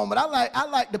your phone, but I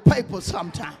like the paper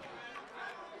sometimes.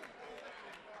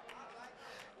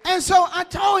 And so I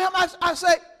told him, I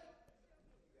said,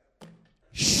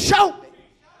 show me.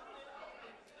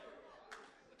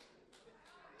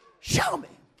 Show me.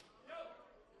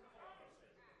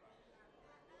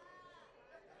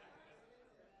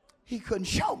 He couldn't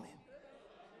show me.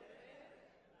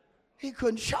 He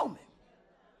couldn't show me.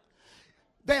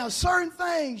 There are certain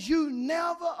things you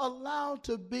never allow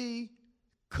to be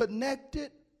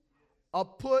connected or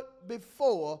put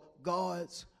before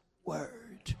God's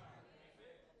word.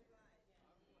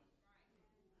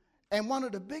 And one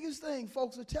of the biggest things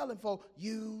folks are telling folks,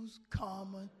 use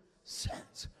common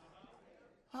sense.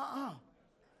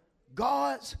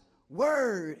 God's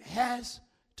word has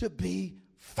to be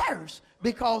first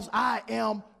because I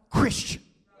am Christian.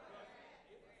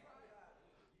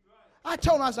 I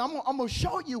told him, I said, I'm going to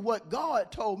show you what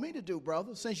God told me to do,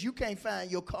 brother, since you can't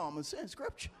find your common sense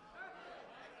scripture.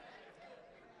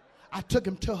 I took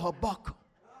him to Habakkuk.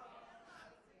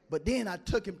 But then I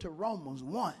took him to Romans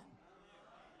 1,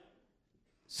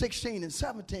 16 and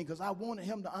 17, because I wanted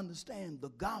him to understand the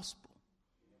gospel,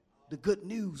 the good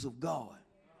news of God.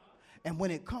 And when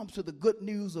it comes to the good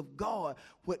news of God,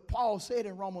 what Paul said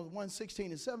in Romans 1, 16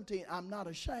 and 17, I'm not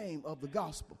ashamed of the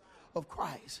gospel of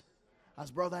Christ. I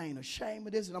said, brother, I ain't ashamed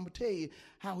of this. And I'm going to tell you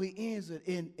how he ends it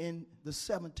in the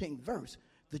 17th verse.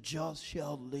 The just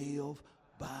shall live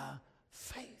by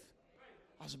faith.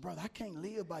 I said, brother, I can't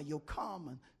live by your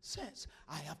common sense.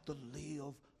 I have to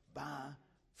live by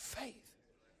faith.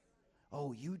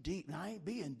 Oh, you deep. Now, I ain't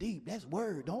being deep. That's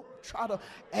word. Don't try to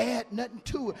add nothing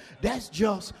to it. That's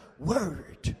just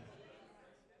word.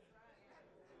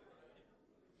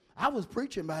 I was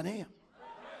preaching by then.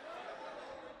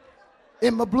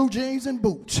 In my blue jeans and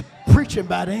boots. Preaching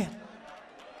by then.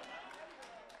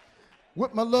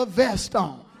 With my little vest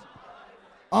on.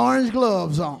 Orange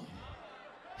gloves on.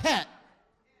 Hat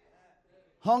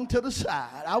hung to the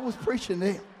side. I was preaching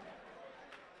then.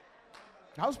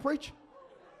 I was preaching.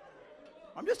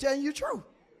 I'm just telling you the truth.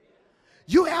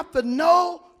 You have to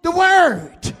know the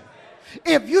word.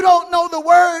 If you don't know the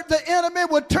word, the enemy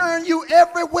will turn you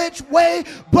every which way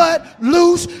but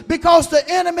loose, because the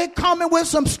enemy coming with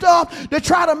some stuff to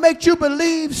try to make you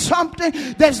believe something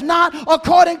that's not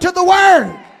according to the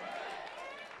word.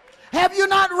 Have you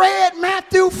not read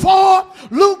Matthew 4,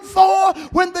 Luke 4,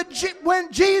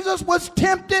 when Jesus was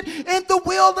tempted in the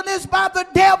wilderness by the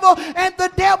devil, and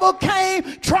the devil came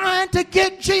trying to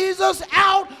get Jesus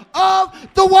out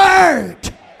of the word?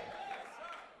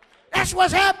 That's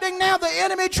what's happening now. The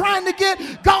enemy trying to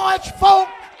get God's folk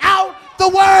out the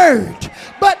word.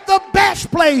 But the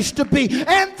best place to be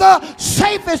and the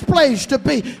safest place to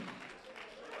be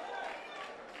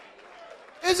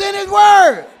is in his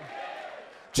word.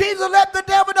 Jesus let the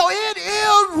devil know it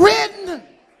is written.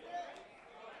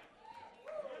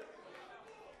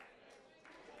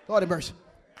 Lord have mercy.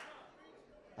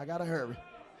 I got to hurry.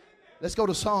 Let's go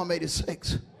to Psalm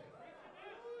 86.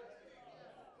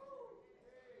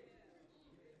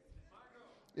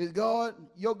 Is God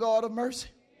your God of mercy?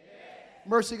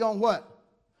 Mercy gonna what?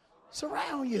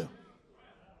 Surround you.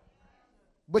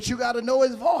 But you got to know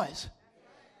his voice.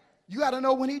 You got to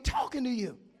know when he's talking to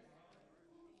you.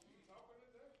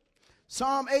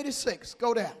 Psalm 86,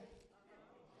 go down.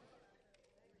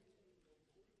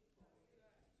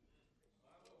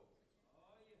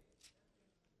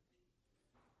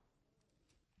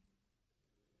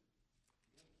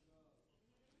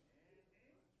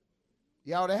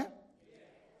 Y'all there?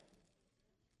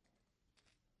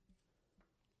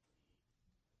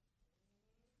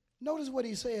 Notice what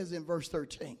he says in verse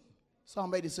 13.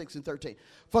 Psalm 86 and 13.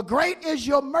 For great is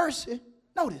your mercy,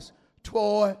 notice,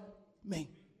 toward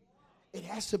me. It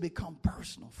has to become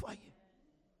personal for you.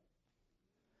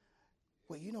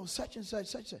 Well, you know, such and such,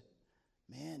 such a,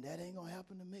 man, that ain't going to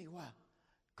happen to me. Why?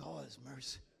 God's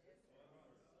mercy.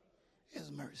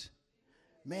 His mercy.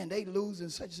 Man, they losing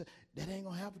such and such. That ain't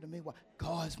going to happen to me. Why?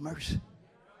 God's mercy.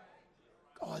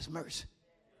 God's mercy.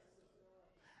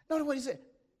 Notice what he said.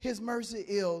 His mercy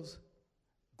is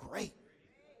great.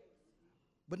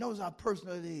 But notice how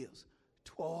personal it is.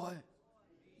 Toward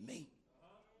me.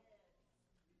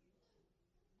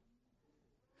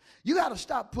 You got to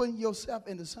stop putting yourself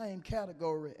in the same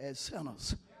category as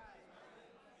sinners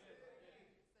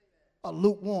or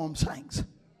lukewarm saints.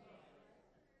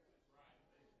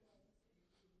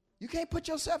 You can't put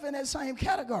yourself in that same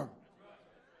category.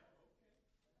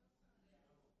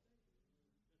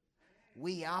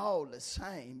 We all the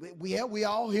same. We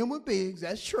all human beings.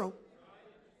 That's true.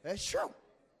 That's true.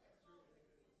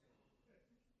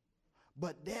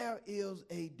 But there is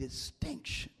a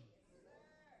distinction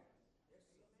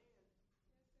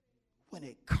when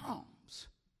it comes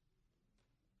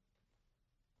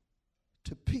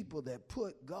to people that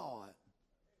put God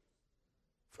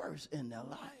first in their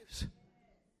lives.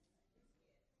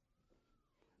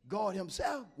 God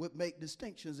himself would make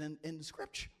distinctions in the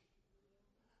scripture.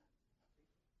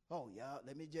 Oh, yeah,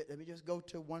 let me just go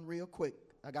to one real quick.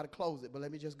 I got to close it, but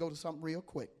let me just go to something real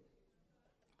quick.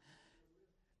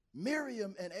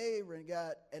 Miriam and Aaron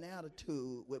got an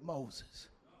attitude with Moses.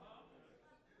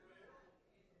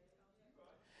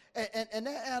 And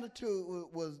that attitude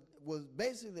was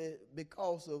basically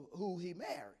because of who he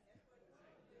married.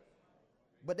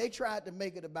 But they tried to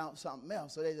make it about something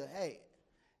else. So they said, hey,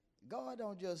 God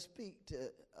don't just speak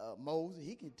to Moses.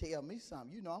 He can tell me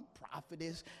something. You know, I'm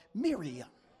prophetess Miriam.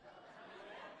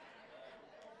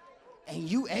 And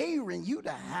you, Aaron, you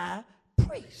the high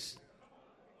priest.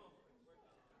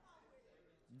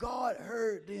 God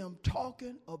heard them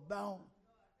talking about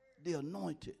the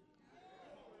anointed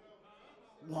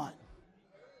one,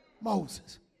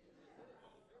 Moses,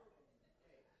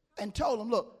 and told him,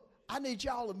 look, I need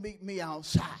y'all to meet me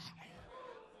outside.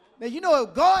 Now, you know,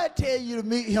 if God tell you to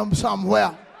meet him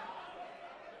somewhere,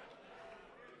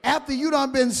 after you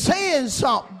done been saying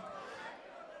something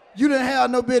you didn't have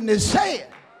no business saying,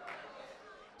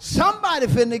 somebody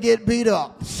finna get beat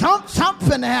up. Something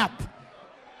finna happen.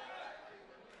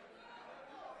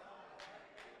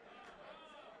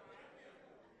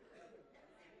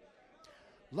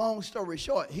 Long story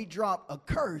short, he dropped a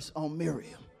curse on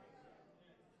Miriam.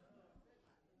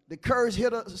 The curse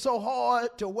hit her so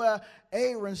hard to where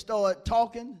Aaron started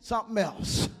talking something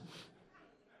else.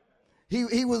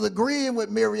 He was agreeing with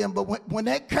Miriam, but when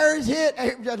that curse hit,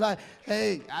 Aaron just like,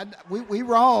 hey, we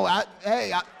wrong.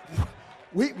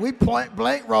 We point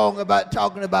blank wrong about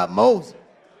talking about Moses.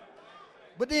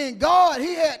 But then God,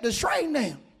 he had to straighten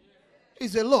them. He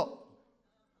said, look.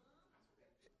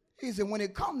 He said, when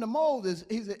it comes to Moses,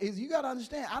 he said, you got to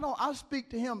understand, I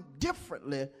speak to him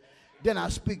differently than I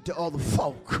speak to other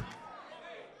folk.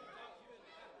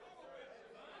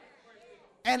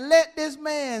 And let this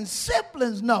man's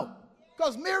siblings know.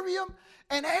 Because Miriam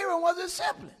and Aaron was his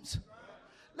siblings.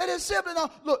 Let his siblings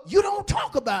know, look, you don't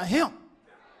talk about him.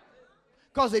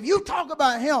 Because if you talk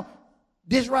about him,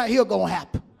 this right here going to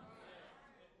happen.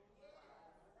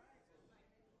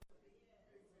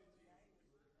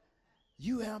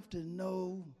 You have to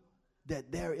know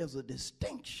that there is a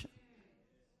distinction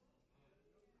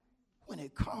when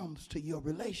it comes to your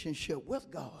relationship with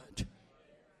God.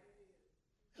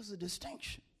 There's a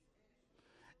distinction.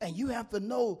 And you have to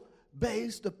know,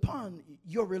 based upon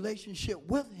your relationship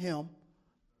with him,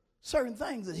 certain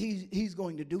things that he's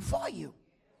going to do for you.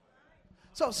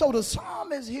 So the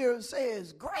psalmist here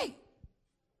says, great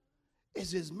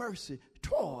is his mercy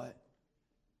toward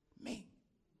me.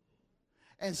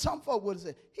 And some folk would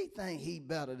say, he think he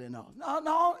better than us.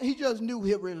 No, he just knew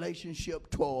his relationship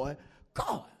toward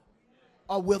God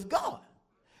or with God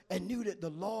and knew that the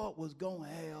Lord was going to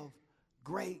have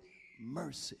great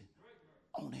mercy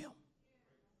on him.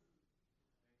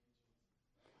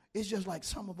 It's just like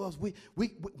some of us,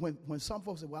 when some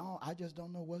folks say, well, I just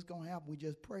don't know what's going to happen, we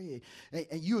just pray.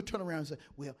 And you would turn around and say,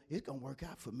 well, it's going to work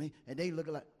out for me. And they look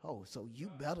like, oh, so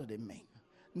you better than me.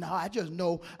 No, I just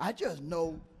know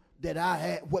that I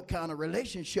had what kind of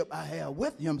relationship I have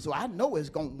with him, so I know it's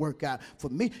going to work out for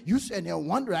me. You sitting there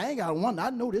wondering, I ain't got to wonder, I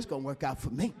know this going to work out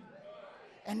for me.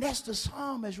 And that's the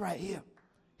psalmist right here.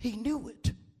 He knew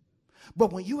it.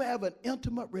 But when you have an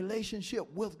intimate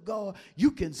relationship with God,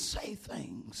 you can say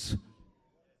things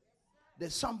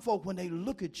that some folk, when they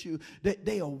look at you, that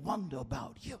they'll wonder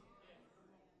about you.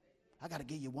 I got to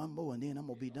give you one more, and then I'm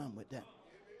going to be done with that.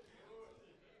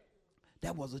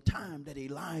 There was a time that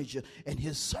Elijah and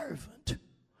his servant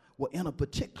were in a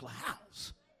particular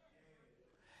house.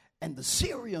 And the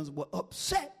Syrians were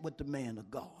upset with the man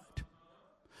of God.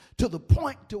 To the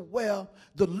point to where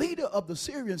the leader of the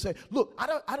Syrians said, look,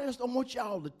 I just don't want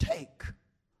y'all to take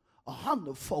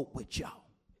 100 folk with y'all.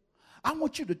 I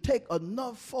want you to take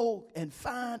enough folk and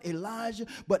find Elijah,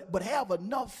 but have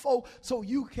enough folk so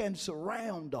you can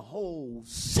surround the whole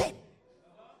city.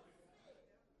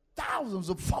 Thousands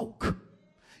of folk.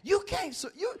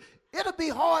 It'll be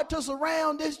hard to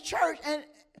surround this church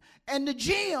and the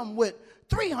gym with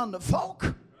 300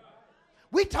 folk.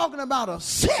 We're talking about a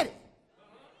city.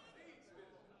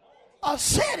 A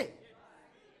city.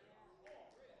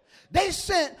 They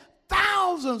sent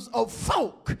thousands of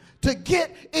folk to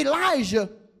get Elijah.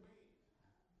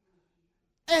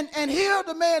 And here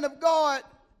the man of God,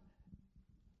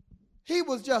 he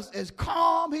was just as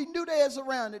calm. He knew they had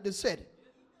surrounded the city.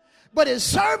 But his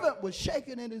servant was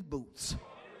shaking in his boots,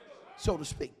 so to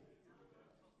speak.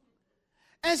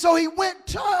 And so he went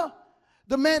to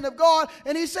the man of God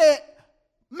and he said,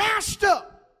 Master,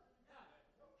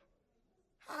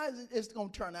 how is it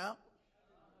going to turn out?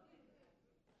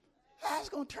 How's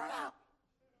it going to turn out?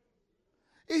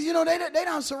 You know, they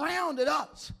done surrounded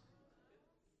us.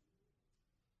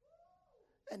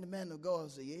 And the man of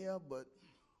God said, yeah, but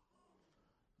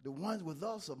the ones with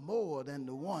us are more than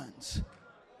the ones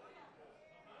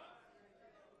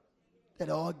that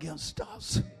are against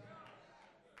us.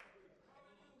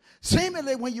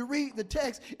 Seemingly, when you read the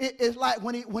text, it's like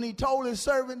when he told his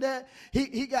servant that,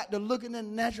 he got to looking in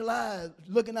the natural eyes,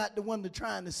 looking out the window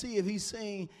trying to see if he's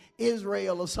seen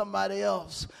Israel or somebody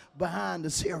else behind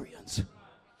the Syrians.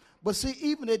 But see,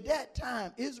 even at that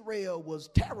time, Israel was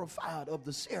terrified of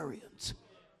the Syrians.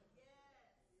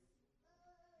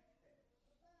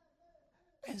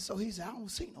 And so he said, I don't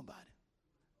see nobody.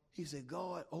 He said,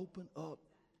 God, open up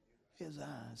his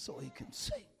eyes so he can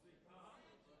see.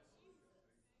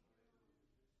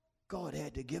 God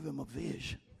had to give him a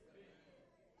vision.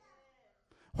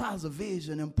 Why is a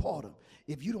vision important?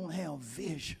 If you don't have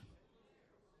vision,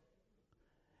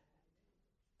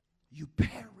 you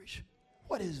perish.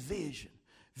 What is vision?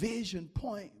 Vision,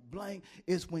 point blank,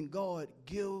 is when God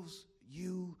gives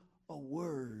you a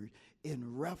word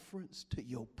in reference to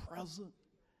your present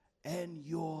and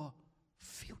your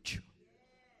future.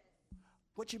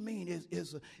 What you mean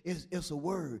is a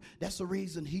word. That's the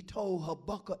reason he told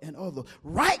Habakkuk and others,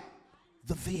 write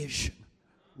the vision.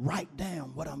 Write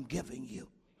down what I'm giving you.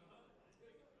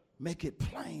 Make it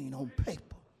plain on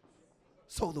paper.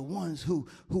 So the ones who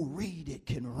read it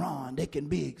can run. They can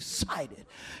be excited.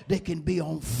 They can be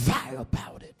on fire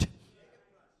about it.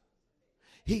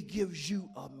 He gives you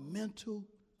a mental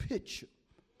picture.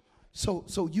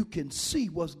 So you can see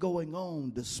what's going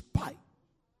on despite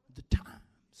the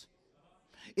times.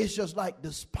 It's just like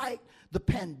despite the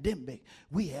pandemic,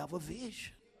 we have a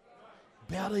vision.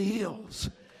 Better years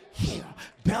here,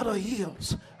 better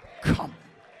years coming.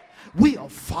 We are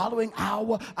following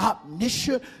our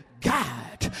omniscient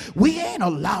guide. We ain't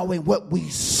allowing what we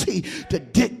see to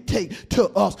dictate to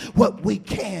us what we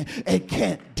can and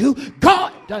can't do.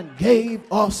 God done gave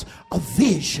us a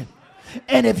vision.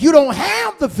 And if you don't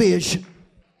have the vision,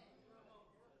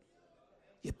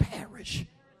 you perish.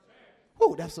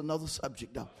 Oh, that's another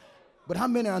subject though. But how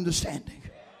many are understanding?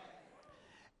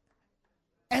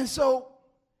 And so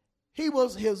he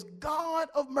was his God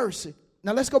of mercy.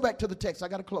 Now let's go back to the text. I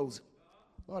got to close it.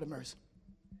 Lord of mercy.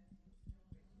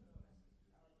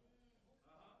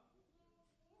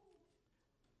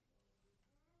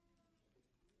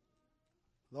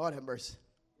 Lord have mercy.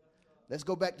 Let's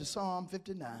go back to Psalm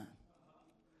 59.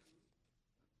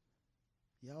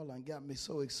 Y'all done got me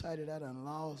so excited I done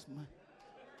lost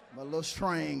my little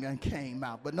string and came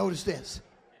out. But notice this.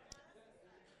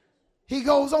 He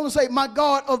goes on to say, my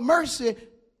God of mercy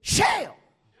shall.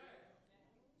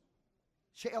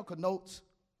 Shall connotes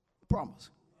promise.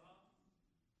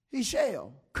 He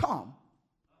shall come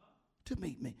to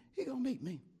meet me. He gonna meet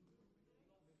me.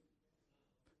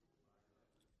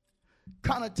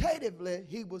 Connotatively,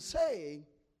 he was saying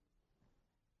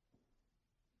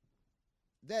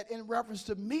that in reference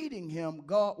to meeting him,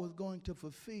 God was going to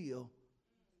fulfill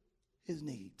his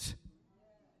needs.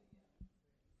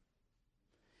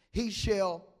 He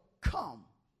shall come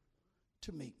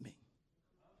to meet me.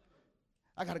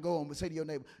 I got to go on and say to your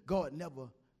neighbor, God never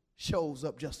shows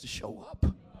up just to show up.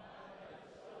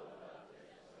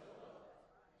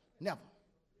 Never.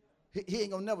 He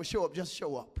ain't going to never show up just to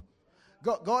show up.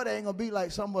 God ain't going to be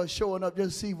like someone showing up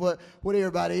just to see what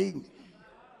everybody eating.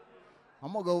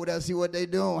 I'm going to go over there and see what they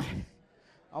doing.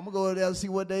 I'm going to go over there and see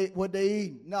what they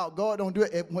eat. No, God don't do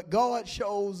it. When God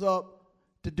shows up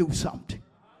to do something,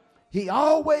 he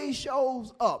always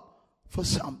shows up for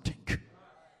something.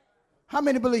 How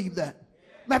many believe that?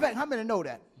 Matter of fact, how many know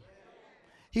that?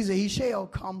 He said, he shall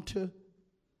come to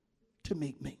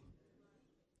meet me.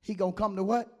 He going to come to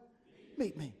what?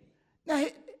 Meet me. Now,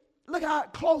 look how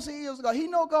close he is to God. He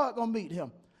know God going to meet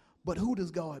him. But who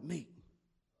does God meet?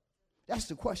 That's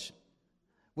the question.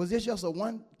 Was this just a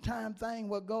one-time thing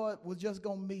where God was just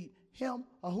going to meet him?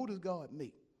 Or who does God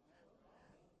meet?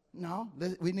 No,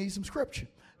 we need some scripture.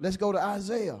 Let's go to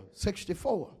Isaiah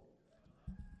 64.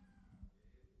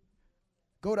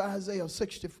 Go to Isaiah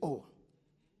 64.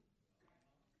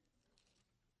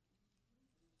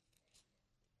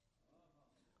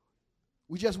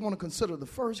 We just want to consider the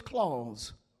first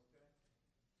clause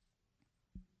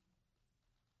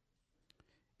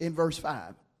in verse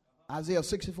 5. Isaiah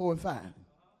 64 and 5.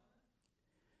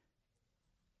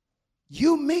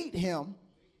 You meet him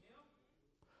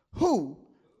who,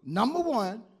 number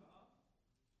one,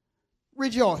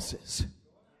 rejoices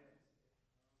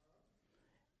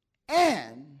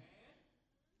and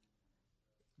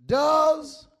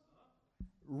does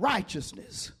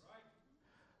righteousness,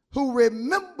 who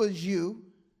remembers you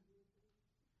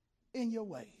in your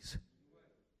ways.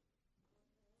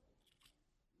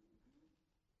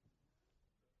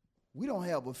 We don't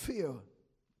have a fear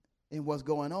in what's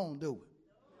going on, do we?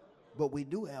 But we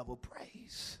do have a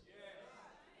praise.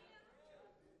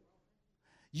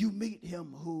 you meet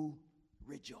him who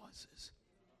rejoices.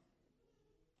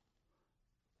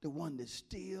 The one that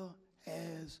still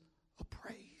has a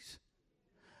praise.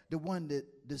 The one that,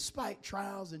 despite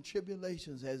trials and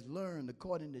tribulations, has learned,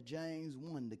 according to James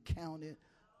 1, to count it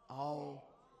all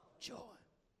joy.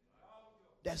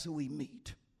 That's who we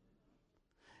meet.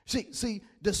 See,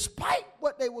 despite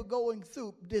what they were going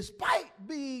through, despite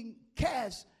being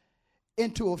cast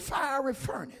into a fiery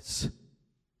furnace,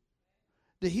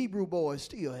 the Hebrew boys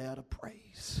still had a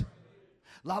praise.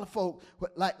 A lot of folk,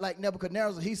 like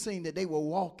Nebuchadnezzar, he seen that they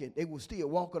were still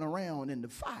walking around in the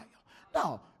fire.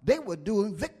 No, they were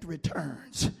doing victory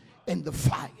turns in the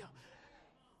fire.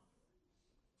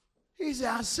 He said,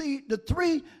 I see the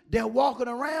three, they're walking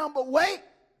around, but wait,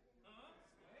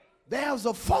 there's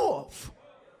a fourth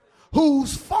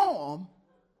whose form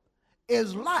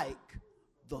is like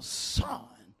the Son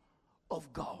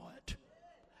of God.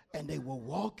 And they were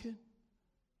walking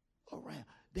around.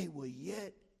 They were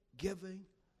yet giving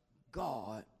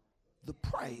God the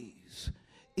praise,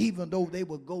 even though they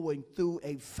were going through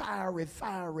a fiery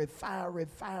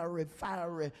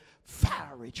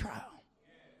trial.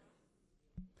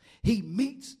 He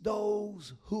meets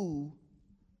those who,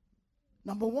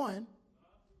 number one,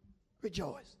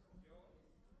 rejoice.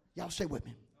 Y'all stay with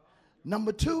me.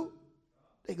 Number two,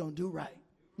 they're going to do right.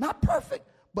 Not perfect,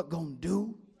 but going to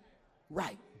do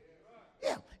right.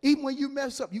 Yeah, even when you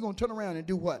mess up, you're going to turn around and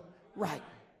do what? Right.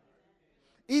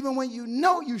 Even when you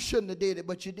know you shouldn't have did it,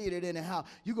 but you did it anyhow,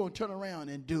 you're going to turn around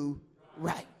and do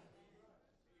right.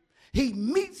 He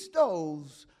meets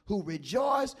those who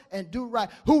rejoice and do right,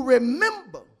 who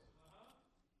remember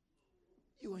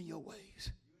you and your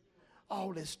ways.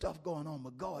 All this stuff going on,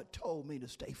 but God told me to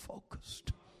stay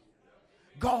focused.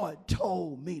 God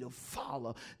told me to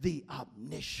follow the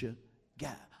omniscient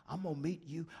God. I'm going to meet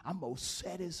you. I'm going to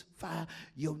satisfy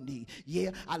your need. Yeah,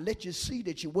 I let you see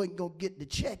that you wasn't going to get the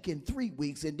check in 3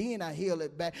 weeks, and then I held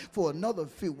it back for another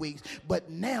few weeks. But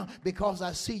now, because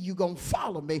I see you going to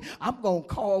follow me, I'm going to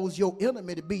cause your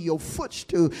enemy to be your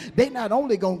footstool. They not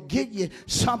only going to give you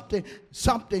something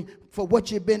for what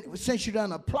you've been, since you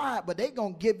done applied, but they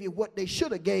going to give you what they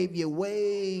should have gave you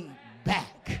way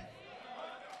back.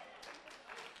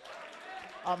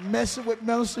 I'm messing with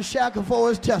Minister Shackle for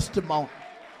his testimony.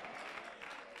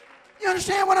 You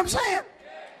understand what I'm saying?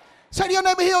 Say to your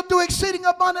neighbor, he'll do exceeding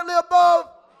abundantly above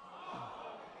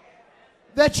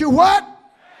that you what?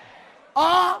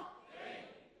 Are.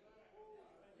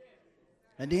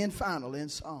 And then finally in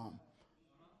Psalm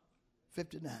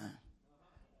 59,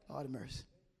 Lord have mercy.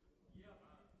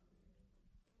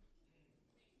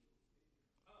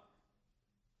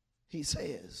 He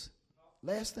says,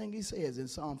 last thing he says in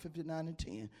Psalm 59 and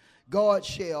 10, God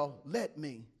shall let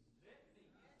me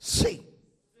see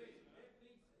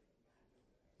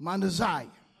my desire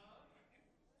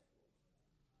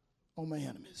on my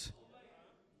enemies.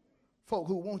 Folk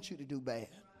who want you to do bad.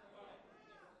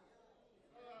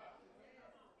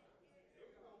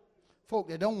 Folk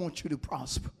that don't want you to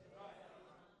prosper.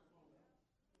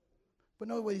 But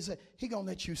know what he said? He gonna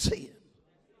let you see it.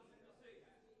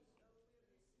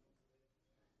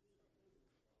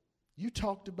 You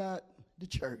talked about the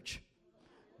church.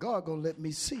 God gonna let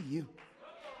me see you.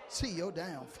 See your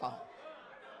downfall.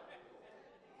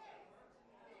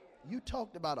 You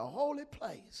talked about a holy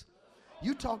place.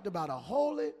 You talked about a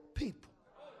holy people.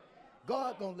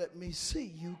 God gonna let me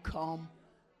see you come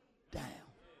down.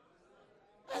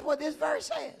 That's what this verse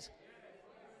says.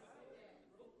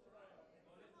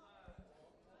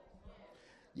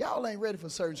 Y'all ain't ready for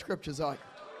certain scriptures, are you?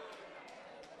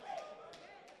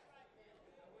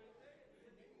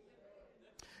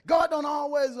 God don't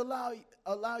always allow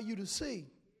you to see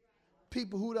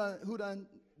people who done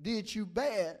did you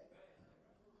bad.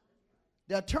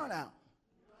 They'll turn out.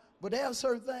 But there are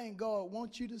certain things God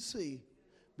wants you to see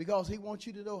because he wants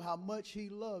you to know how much he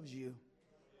loves you.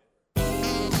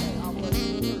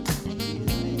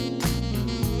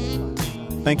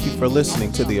 Thank you for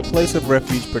listening to the A Place of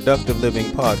Refuge Productive Living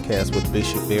podcast with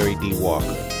Bishop Barry D.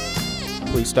 Walker.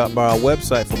 Please stop by our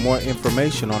website for more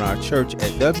information on our church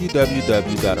at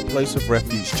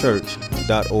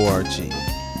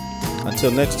www.aplaceofrefugechurch.org.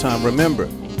 Until next time, remember,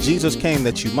 Jesus came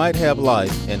that you might have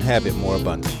life and have it more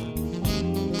abundantly.